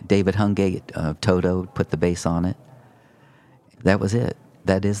 David Hungate of Toto put the bass on it. That was it.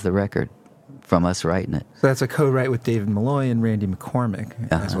 That is the record from us writing it. So that's a co-write with David Malloy and Randy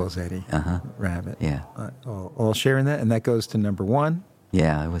McCormick, as well as Eddie Rabbitt. Yeah. All sharing that, and that goes to number 1.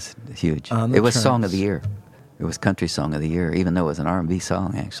 Yeah, it was huge. It was Song of the Year. It was Country Song of the Year, even though it was an R&B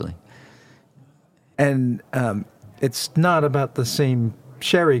song, actually. And it's not about the same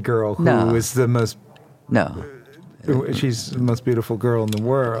Sherry girl who is the most... No. She's the most beautiful girl in the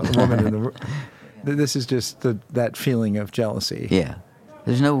world, woman in the world. This is just that feeling of jealousy. Yeah.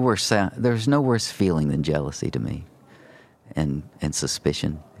 There's no worse feeling than jealousy to me, and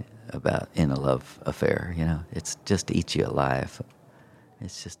suspicion in a love affair. You know, it's just eats you alive.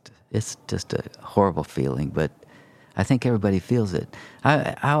 It's just a horrible feeling, but I think everybody feels it.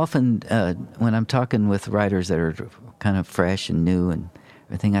 I often, when I'm talking with writers that are kind of fresh and new and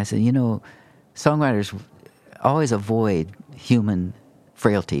everything, I say, you know, songwriters always avoid human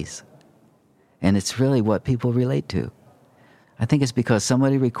frailties. And it's really what people relate to. I think it's because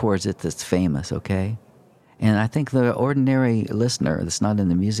somebody records it that's famous, okay? And I think the ordinary listener that's not in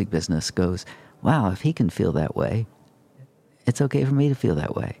the music business goes, wow, if he can feel that way, it's okay for me to feel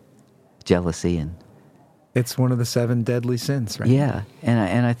that way. Jealousy and... It's one of the 7 deadly sins, right? Yeah,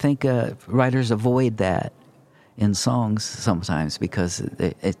 and I think writers avoid that in songs sometimes because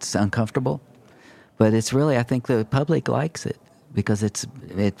it's uncomfortable. But it's really, I think the public likes it because it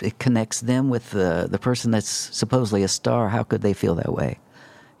connects them with the person that's supposedly a star. How could they feel that way?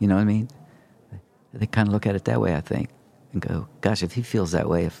 You know what I mean? They kind of look at it that way, I think, and go, gosh, if he feels that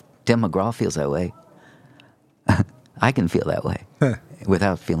way, if Tim McGraw feels that way, I can feel that way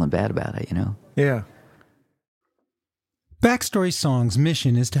without feeling bad about it, you know? Yeah. Backstory Song's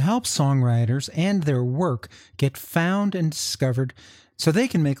mission is to help songwriters and their work get found and discovered so they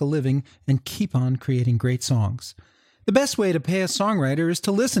can make a living and keep on creating great songs. The best way to pay a songwriter is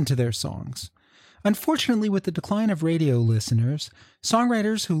to listen to their songs. Unfortunately, with the decline of radio listeners,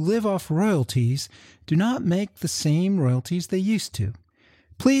 songwriters who live off royalties do not make the same royalties they used to.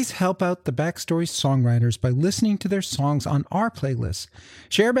 Please help out the Backstory songwriters by listening to their songs on our playlist.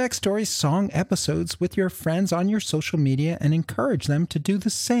 Share Backstory song episodes with your friends on your social media and encourage them to do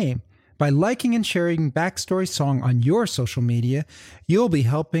the same. By liking and sharing Backstory song on your social media, you'll be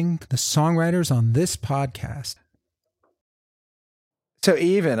helping the songwriters on this podcast. So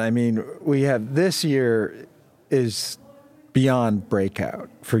we have this year is beyond breakout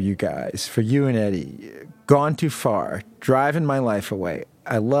for you guys, for you and Eddie. Gone Too Far, Driving My Life Away,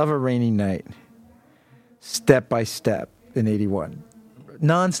 I Love a Rainy Night, Step by Step in 81.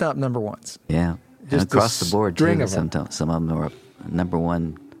 Non-stop number ones. Yeah. Just and across the board, too. Some of them were number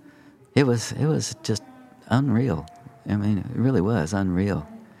one. It was just unreal. I mean, it really was unreal.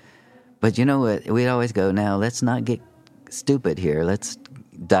 But you know what? We'd always go, now, let's not get stupid here. Let's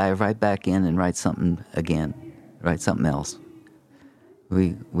dive right back in and write something again. Write something else.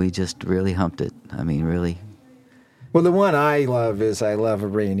 We just really humped it. I mean, really. Well, the one I love is I Love a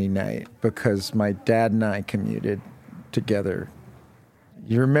Rainy Night because my dad and I commuted together.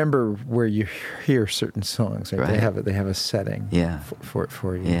 You remember where you hear certain songs, right? They have a setting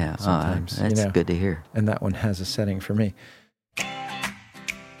for you. Yeah, sometimes. That's good to hear. And that one has a setting for me.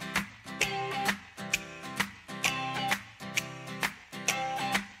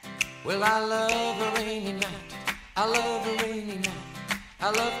 Well, I love a rainy night. I love a rainy night. I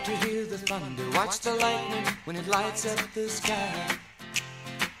love to hear the thunder, watch the lightning when it lights up the sky.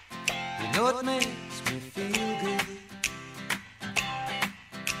 You know it makes me feel good.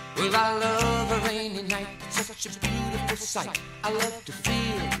 Well, I love a rainy night, it's such a beautiful sight. I love to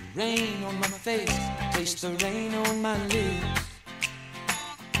feel the rain on my face, taste the rain on my lips.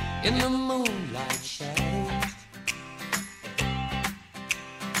 In the moonlight shadows,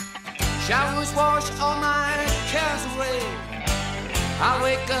 showers wash all my cares away. I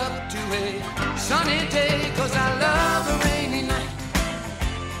wake up to a sunny day, 'cause I love a rainy night.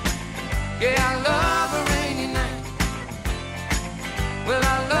 Yeah, I love a rainy night. Well,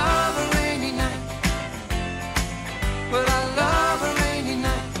 I love a rainy night. Well, I love a rainy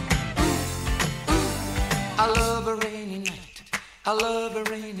night. Ooh, ooh, I love a rainy night. I love a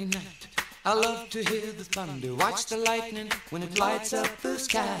rainy night. I love to hear the thunder, watch the lightning when it lights up the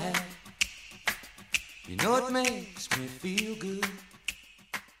sky. You know it makes me feel good.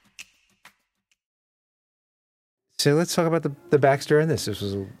 So let's talk about the backstory on this. This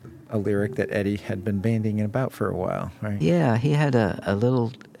was a lyric that Eddie had been bandying about for a while, right? Yeah, he had a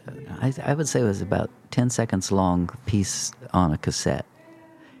little, I would say it was about 10 seconds long piece on a cassette.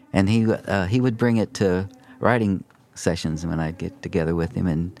 And he would bring it to writing sessions when I'd get together with him,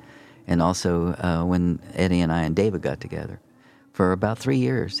 and also when Eddie and I and David got together. For about 3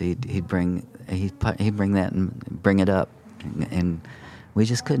 years, he'd bring that and bring it up, and we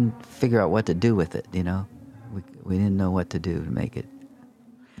just couldn't figure out what to do with it, you know. We didn't know what to do to make it.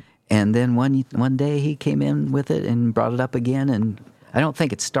 And then one day he came in with it and brought it up again, and I don't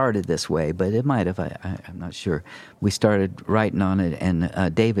think it started this way, but it might have. I'm not sure. We started writing on it,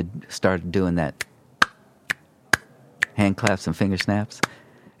 and David started doing that hand claps and finger snaps,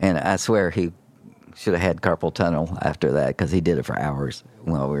 and I swear he should have had carpal tunnel after that, because he did it for hours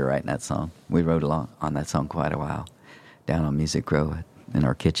while we were writing that song. We wrote along on that song quite a while down on Music Row in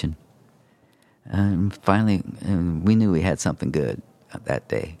our kitchen. And finally, we knew we had something good that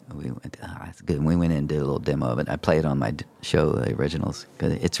day. We went, that's good. And we went in and did a little demo of it. I played it on my show, The Originals,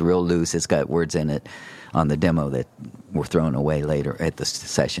 because it's real loose. It's got words in it on the demo that were thrown away later at the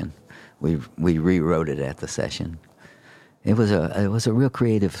session. We rewrote it at the session. It was a real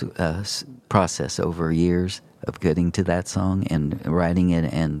creative process over years of getting to that song and writing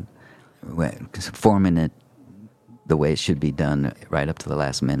it and forming it the way it should be done right up to the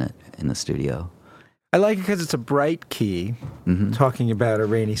last minute in the studio. I like it because it's a bright key, talking about a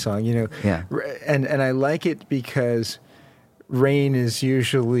rainy song, you know. Yeah. And I like it because rain is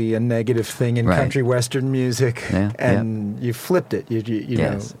usually a negative thing in Right. country western music, Yeah, and you flipped it. You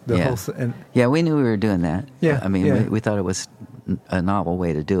Yes, know the yeah. whole thing. Yeah, we knew we were doing that. Yeah, I mean, yeah. we thought it was a novel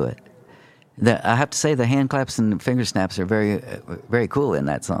way to do it. I have to say, the hand claps and finger snaps are very, very cool in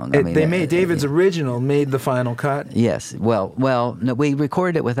that song. I mean, They made David's original made the final cut. Yes. Well, no, we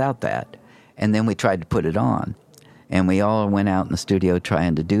recorded it without that, and then we tried to put it on, and we all went out in the studio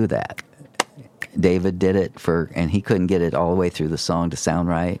trying to do that. David did it and he couldn't get it all the way through the song to sound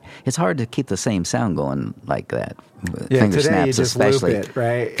right. It's hard to keep the same sound going like that. Yeah, Finger today snaps you just especially. loop it,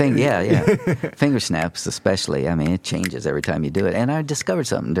 right? Yeah. Finger snaps especially. I mean, it changes every time you do it. And I discovered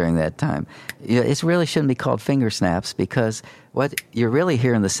something during that time. It really shouldn't be called finger snaps because what you're really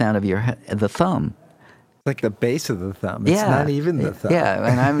hearing the sound of the thumb. Like the base of the thumb. It's not even the thumb. Yeah,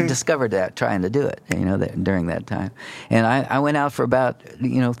 and I discovered that trying to do it, during that time. And I went out for about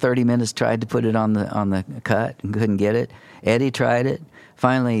 30 minutes, tried to put it on the cut and couldn't get it. Eddie tried it.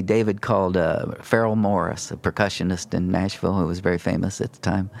 Finally, David called Farrell Morris, a percussionist in Nashville who was very famous at the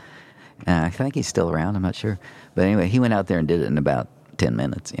time. I think he's still around. I'm not sure, but anyway, he went out there and did it in about 10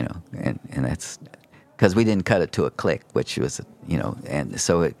 minutes. And that's because we didn't cut it to a click, which was, and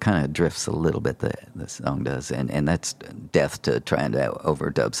so it kind of drifts a little bit, the song does, and that's death to trying to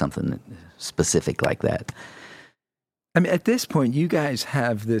overdub something specific like that. I mean, at this point, you guys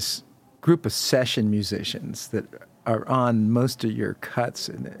have this group of session musicians that are on most of your cuts.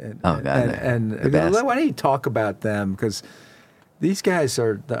 And the best. Why don't you talk about them? Because these guys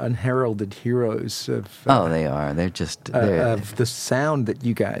are the unheralded heroes of. They are. They're just of the sound that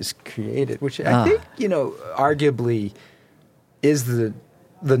you guys created, which I think arguably is the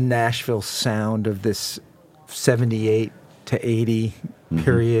Nashville sound of this 78 to 80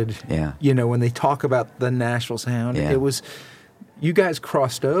 period. Yeah. When they talk about the Nashville sound, Yeah. it was you guys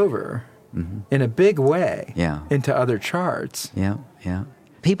crossed over in a big way into other charts. Yeah.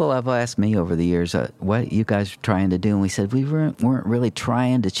 People have asked me over the years, what you guys are trying to do, and we said we weren't really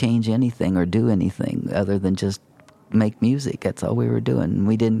trying to change anything or do anything other than just make music. That's all we were doing.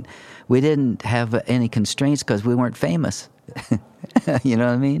 We didn't have any constraints because we weren't famous. You know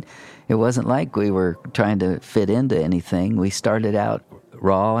what I mean? It wasn't like we were trying to fit into anything. We started out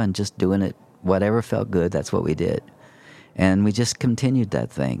raw and just doing it, whatever felt good, that's what we did. And we just continued that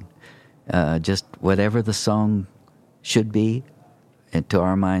thing. Just whatever the song should be, and to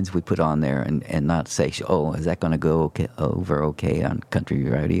our minds, we put on there and not say, oh, is that going to go over okay on country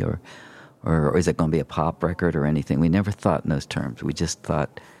radio or is it going to be a pop record or anything? We never thought in those terms. We just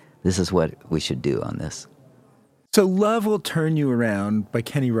thought, this is what we should do on this. So Love Will Turn You Around by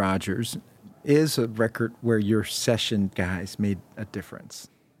Kenny Rogers is a record where your session guys made a difference.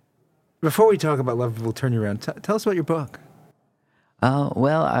 Before we talk about Love Will Turn You Around, tell us about your book.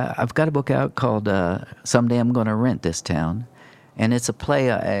 Well, I've got a book out called Someday I'm Gonna Rent This Town. And it's a play,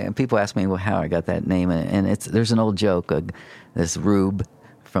 and people ask me how I got that name. And there's an old joke. This rube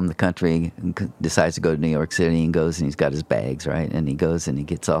from the country decides to go to New York City and goes and he's got his bags, right? And he goes and he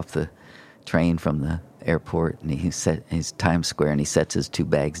gets off the train from the airport and he's Times Square and he sets his 2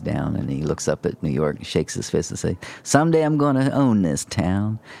 bags down and he looks up at New York and shakes his fist and says, someday I'm going to own this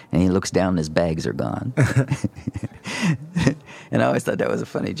town. And he looks down and his bags are gone. And I always thought that was a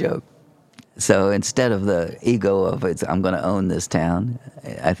funny joke. So instead of the ego of I'm going to own this town,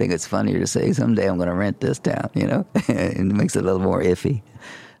 I think it's funnier to say someday I'm going to rent this town, and it makes it a little more iffy.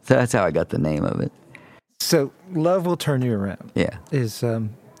 So that's how I got the name of it. So Love Will Turn You Around is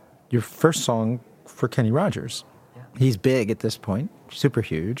your first song for Kenny Rogers. Yeah. He's big at this point, super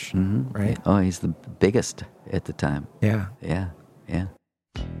huge, right? Oh, he's the biggest at the time. Yeah. Yeah.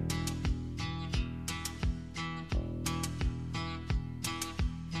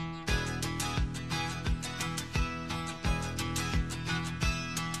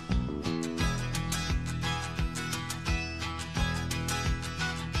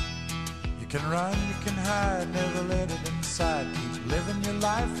 You can run, you can hide, never let it inside. Keep living your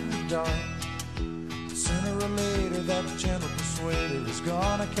life in the dark. Sooner or later, that gentle persuader is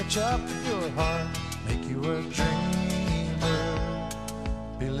gonna catch up with your heart. Make you a dreamer,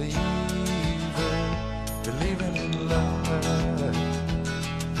 believer, believing in love.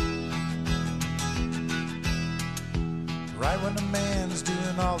 Right when a man's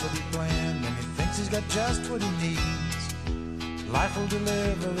doing all that he planned and he thinks he's got just what he needs, life will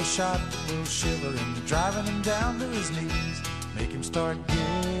deliver a shot that will shiver him, driving him down to his knees. Make him start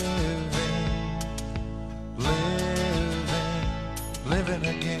giving, living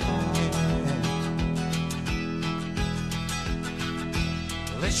again.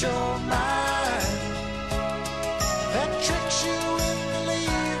 is your mind that tricks you into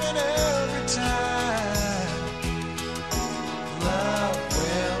leaving every time. Love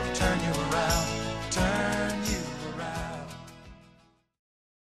will turn you around, turn you around.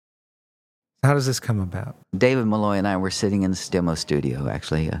 How does this come about? David Malloy and I were sitting in the demo studio,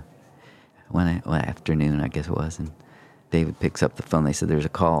 actually, one afternoon, I guess it was, and David picks up the phone. They said, there's a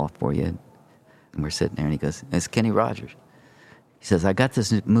call for you. And we're sitting there, and he goes, it's Kenny Rogers. He says, I got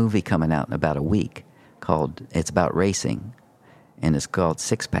this movie coming out in about a week it's about racing, and it's called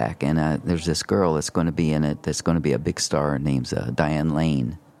Six Pack, and there's this girl that's going to be in it that's going to be a big star. Her name's Diane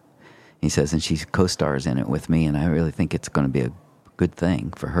Lane. He says, and she co-stars in it with me, and I really think it's going to be a good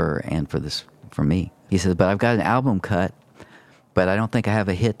thing for her and for me. He says, but I've got an album cut, but I don't think I have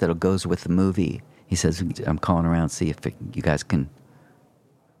a hit that goes with the movie. He says, I'm calling around to see if you guys can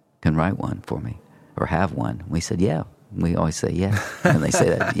write one for me or have one. We said, yeah. We always say, yeah. And they say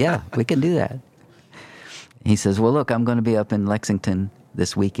that, yeah, we can do that. He says, well, look, I'm going to be up in Lexington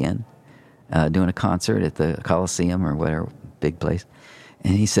this weekend doing a concert at the Coliseum or whatever, big place.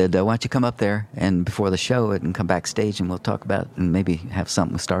 And he said, why don't you come up there and before the show and come backstage and we'll talk about and maybe have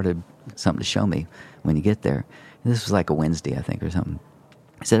something to show me when you get there. And this was like a Wednesday, I think, or something.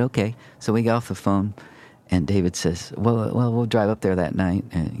 I said, okay. So we got off the phone, and David says, well, we'll drive up there that night,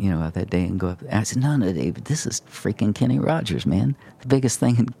 that day and go up. And I said, no, David, this is freaking Kenny Rogers, man. The biggest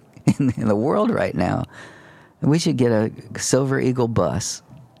thing in the world right now. We should get a Silver Eagle bus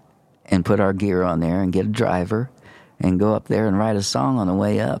and put our gear on there and get a driver and go up there and write a song on the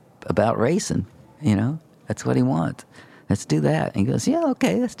way up about racing. That's what he wants. Let's do that. And he goes, yeah,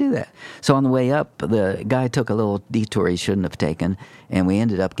 okay, let's do that. So on the way up, the guy took a little detour he shouldn't have taken, and we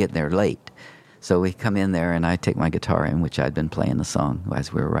ended up getting there late. So we come in there, and I take my guitar in, which I'd been playing the song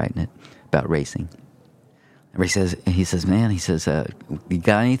as we were writing it, about racing. And he says, man, you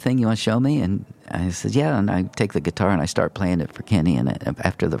got anything you want to show me? And I said, yeah, and I take the guitar, and I start playing it for Kenny, and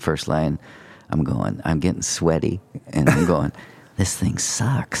after the first line, I'm getting sweaty, and I'm going, this thing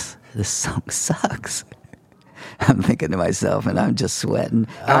sucks. This song sucks. I'm thinking to myself, and I'm just sweating.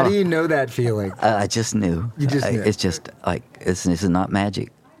 How do you know that feeling? I just knew. You just knew. It's just like, this is not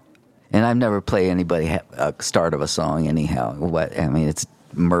magic. And I've never played anybody a start of a song anyhow. It's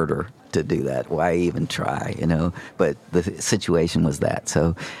murder to do that. Why even try, But the situation was that.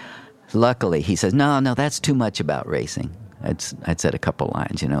 So luckily, he says, no, that's too much about racing. I'd said a couple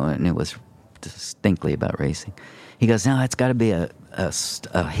lines, and it was distinctly about racing. He goes, no, it's got to be a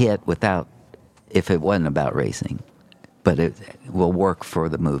hit if it wasn't about racing, but it will work for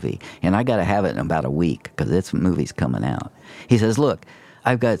the movie. And I got to have it in about a week because this movie's coming out. He says, look,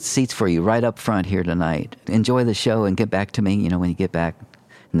 I've got seats for you right up front here tonight. Enjoy the show and get back to me, when you get back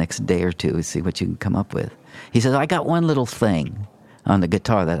next day or two, see what you can come up with. He says, I got one little thing on the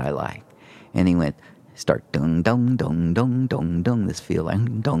guitar that I like. And he went, start dung dung dung dung dung dung, this feel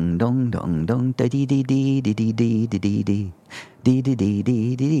like dung dung dung dung da dee dee dee dee dee dee dee dee dee dee dee dee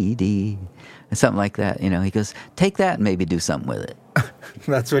dee dee dee, something like that. He goes, take that and maybe do something with it.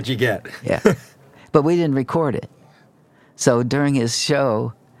 That's what you get. Yeah, but we didn't record it. So during his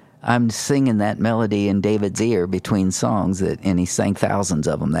show, I'm singing that melody in David's ear between songs, and he sang thousands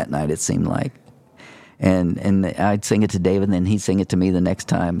of them that night. It seemed like. And I'd sing it to David, and then he'd sing it to me the next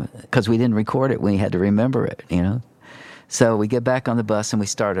time. Because we didn't record it, we had to remember it, So we get back on the bus, and we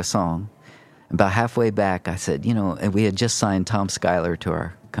start a song. About halfway back, I said, and we had just signed Tom Schuyler to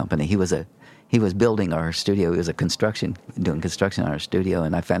our company. He was building our studio. He was doing construction on our studio,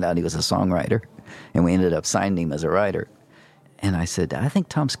 and I found out he was a songwriter. And we ended up signing him as a writer. And I said, I think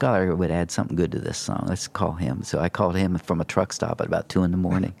Tom Schuyler would add something good to this song. Let's call him. So I called him from a truck stop at about 2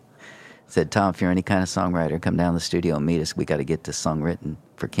 a.m. Said, Tom, if you're any kind of songwriter, come down to the studio and meet us. We got to get this song written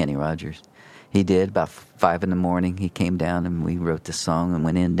for Kenny Rogers. He did. About 5 a.m, he came down, and we wrote this song and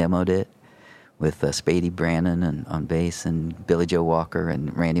went in and demoed it with Spady Brannon on bass and Billy Joe Walker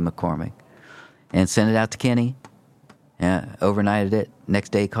and Randy McCormick, and sent it out to Kenny. Overnighted it.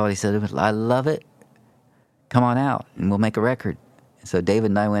 Next day he called. He said, I love it. Come on out, and we'll make a record. So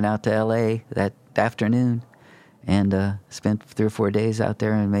David and I went out to L.A. that afternoon and spent 3 or 4 days out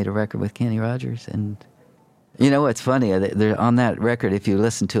there and made a record with Kenny Rogers. And what's funny, on that record, if you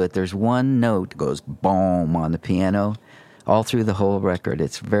listen to it, there's one note that goes boom on the piano all through the whole record.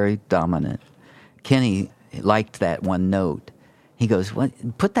 It's very dominant. Kenny liked that one note. He goes,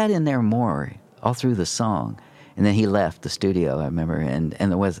 put that in there more all through the song. And then he left the studio, I remember, and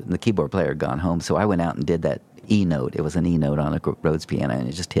the keyboard player had gone home, so I went out and did that E note. It was an E note on a Rhodes piano, and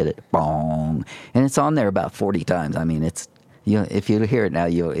it just hit it, boom. And it's on there about 40 times. I mean, it's if you hear it now,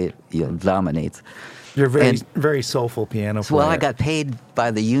 it dominates. You're And- very soulful piano player. Well, I got paid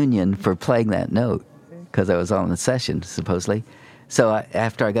by the union for playing that note because I was on the session, supposedly. So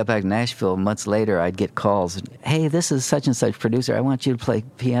after I got back to Nashville, months later, I'd get calls. Hey, this is such and such producer. I want you to play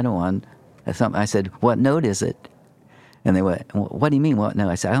piano on something. I said, what note is it? And they went, what do you mean, what note?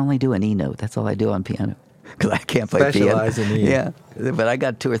 I said, I only do an E note. That's all I do on piano because I can't play Specialize piano. in E. Yeah, but I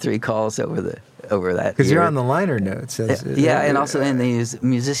got 2 or 3 calls over that. Because you're on the liner notes. Yeah, and also in the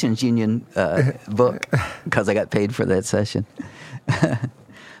Musicians Union book because I got paid for that session.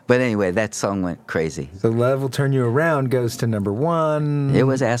 But anyway, that song went crazy. So Love Will Turn You Around goes to number 1. It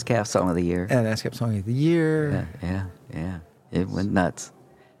was ASCAP Song of the Year. And ASCAP Song of the Year. Yeah. It went nuts.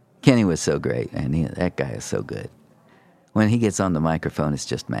 Kenny was so great, and that guy is so good. When he gets on the microphone, it's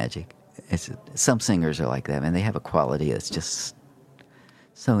just magic. Some singers are like that, man. They have a quality that's just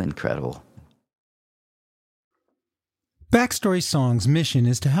so incredible. Backstory Song's mission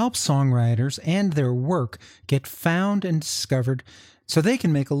is to help songwriters and their work get found and discovered so they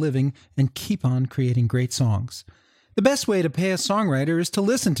can make a living and keep on creating great songs. The best way to pay a songwriter is to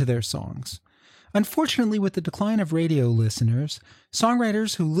listen to their songs. Unfortunately, with the decline of radio listeners,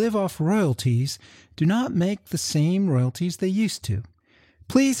 songwriters who live off royalties do not make the same royalties they used to.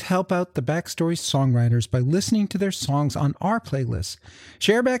 Please help out the Backstory songwriters by listening to their songs on our playlist.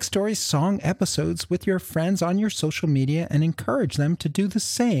 Share Backstory song episodes with your friends on your social media and encourage them to do the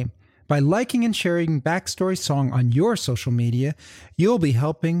same. By liking and sharing Backstory Song on your social media, you'll be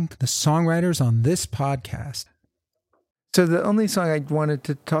helping the songwriters on this podcast. So the only song I wanted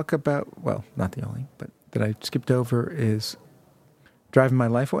to talk about, well, not the only, but that I skipped over is Driving My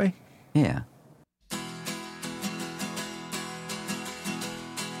Life Away. Yeah.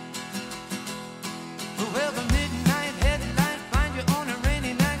 Well, the midnight headlight find you on a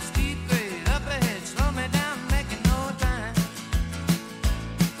rainy night, steep grade up ahead, slow me down, making no time.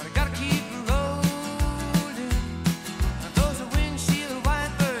 But I gotta keep rolling. Those are windshield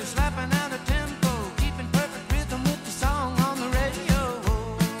wipers slapping out a tempo, keeping perfect rhythm with the song on the radio.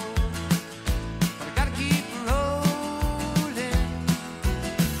 But I gotta keep rolling.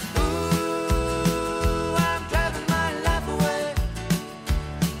 Ooh, I'm driving my life away,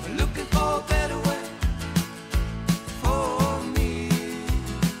 looking for a better way for me.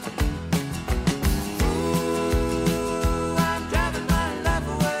 Ooh, I'm driving my life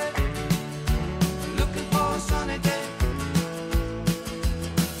away, looking for a sunny day.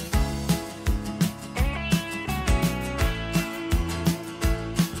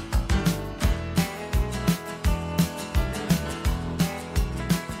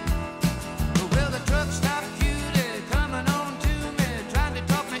 Well, the truck stopped cutie coming on to me, trying to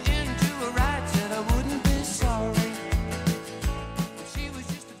talk me into a ride, said I wouldn't be sorry if she was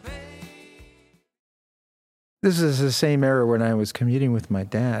just a babe. This is the same era when I was commuting with my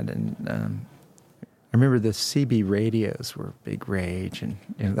dad, and I remember the CB radios were big rage, and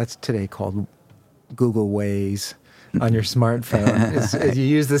that's today called Google Waze on your smartphone. It's you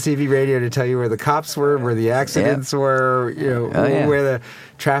use the CB radio to tell you where the cops were, where the accidents were, where the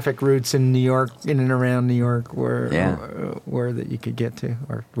traffic routes in New York, in and around New York were that you could get to,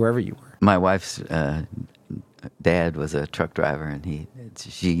 or wherever you were. My wife's dad was a truck driver, and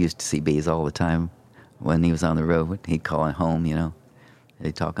she used CBs all the time. When he was on the road, he'd call it home,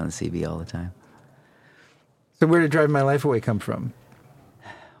 They'd talk on the CB all the time. So where did Drive My Life Away come from?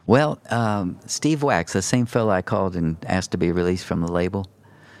 Well, Steve Wax, the same fellow I called and asked to be released from the label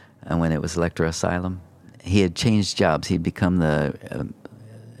when it was Electro Asylum, he had changed jobs. He'd become the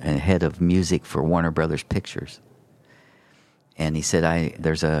head of music for Warner Brothers Pictures. And he said,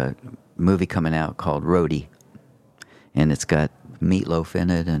 there's a movie coming out called Roadie, and it's got Meatloaf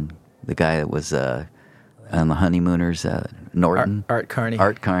in it, and the guy that was on The Honeymooners, Norton. Art Carney.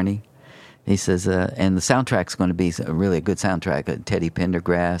 Art Carney. He says, and the soundtrack's going to be really a good soundtrack. Teddy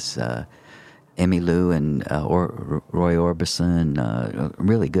Pendergrass, Emmylou, and Roy Orbison,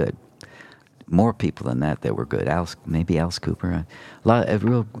 really good. More people than that were good. Maybe Alice Cooper. A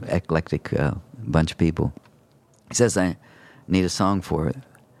real eclectic bunch of people. He says, I need a song for it.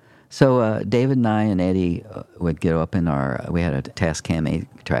 So David and I and Eddie would get up in we had a Tascam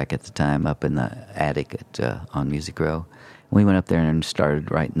 8 track at the time up in the attic on Music Row. We went up there and started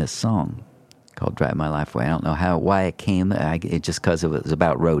writing this song called Drive My Life Away. I don't know why it came. It just because it was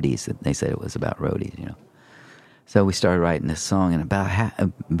about roadies. They said it was about roadies, So we started writing this song, and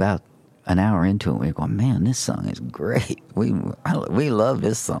about an hour into it, we were going, man, this song is great. We love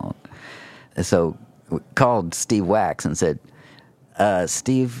this song. And so we called Steve Wax and said,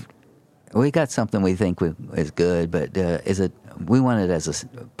 Steve, we got something we think is good, but we want it as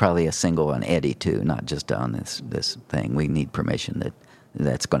probably a single on Eddie too, not just on this thing. We need permission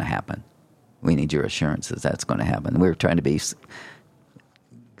that's going to happen. We need your assurances that's going to happen. We were trying to be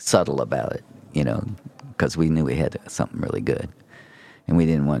subtle about it, because we knew we had something really good. And we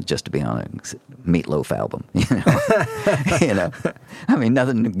didn't want it just to be on a Meatloaf album, I mean,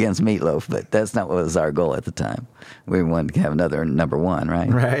 nothing against Meatloaf, but that's not what was our goal at the time. We wanted to have another number one, right?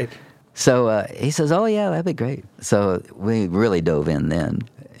 Right. So he says, oh, yeah, that'd be great. So we really dove in then,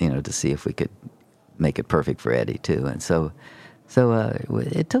 to see if we could make it perfect for Eddie, too. And so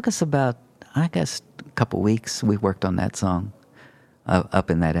it took us about, I guess, a couple weeks. We worked on that song up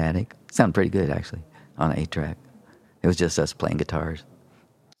in that attic. Sounded pretty good, actually, on an 8-track. It was just us playing guitars.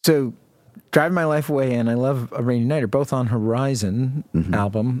 So, Drive My Life Away and I Love a Rainy Night are both on Horizon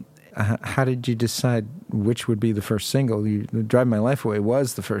album. How did you decide which would be the first single? Drive My Life Away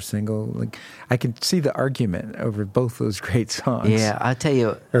was the first single. Like, I could see the argument over both those great songs. Yeah, I'll tell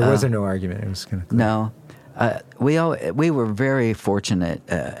you. Or was there no argument? It was kind of clear. No. We were very fortunate.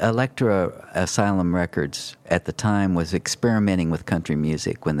 Electra Asylum Records at the time was experimenting with country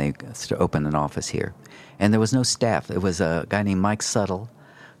music when they opened an office here. And there was no staff. It was a guy named Mike Suttle,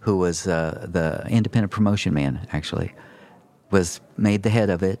 who was the independent promotion man, actually, was made the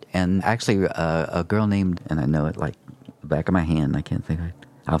head of it. And actually a girl named, and I know it like the back of my hand, I can't think of it.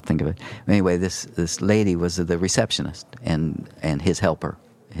 I'll think of it. Anyway, this lady was the receptionist and his helper,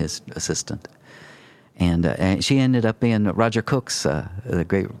 his assistant. And she ended up being Roger Cook's, the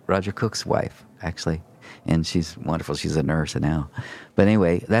great Roger Cook's wife, actually. And she's wonderful. She's a nurse now. But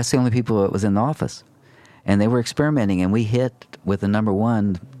anyway, that's the only people that was in the office. And they were experimenting, and we hit with the number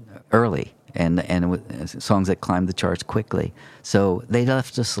one early, and songs that climbed the charts quickly. So they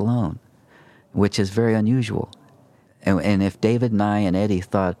left us alone, which is very unusual. And if David and I and Eddie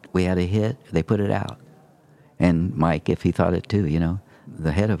thought we had a hit, they put it out. And Mike, if he thought it too,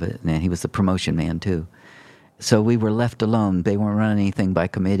 the head of it, and he was the promotion man too. So we were left alone. They weren't running anything by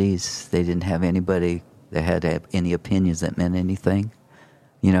committees. They didn't have anybody that had to have any opinions that meant anything.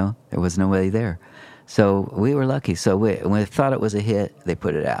 There was nobody there. So we were lucky. So when we thought it was a hit, they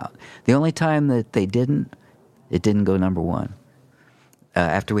put it out. The only time that they didn't, it didn't go number one.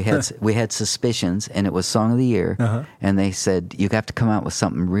 After we had Suspicions, and it was Song of the Year, and they said, you have to come out with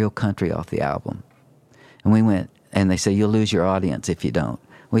something real country off the album. And we went, and they said, you'll lose your audience if you don't.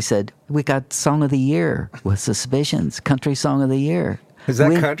 We said, we got Song of the Year with Suspicions, Country Song of the Year. Is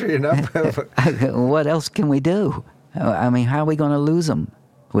that country enough? What else can we do? I mean, how are we going to lose them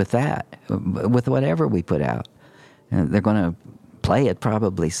with that, with whatever we put out? And they're going to play it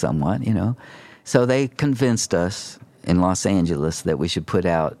probably somewhat, So they convinced us in Los Angeles that we should put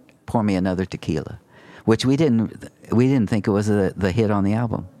out Pour Me Another Tequila, which we didn't think it was the hit on the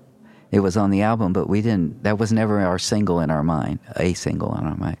album. It was on the album, but that was never our single in our mind, a single in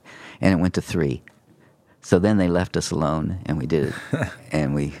our mind. And it went to 3. So then they left us alone, and we did it,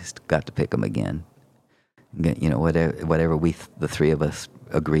 and we got to pick them again. Whatever the three of us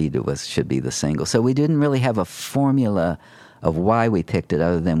agreed it should be the single. So we didn't really have a formula of why we picked it,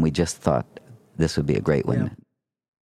 other than we just thought this would be a great one.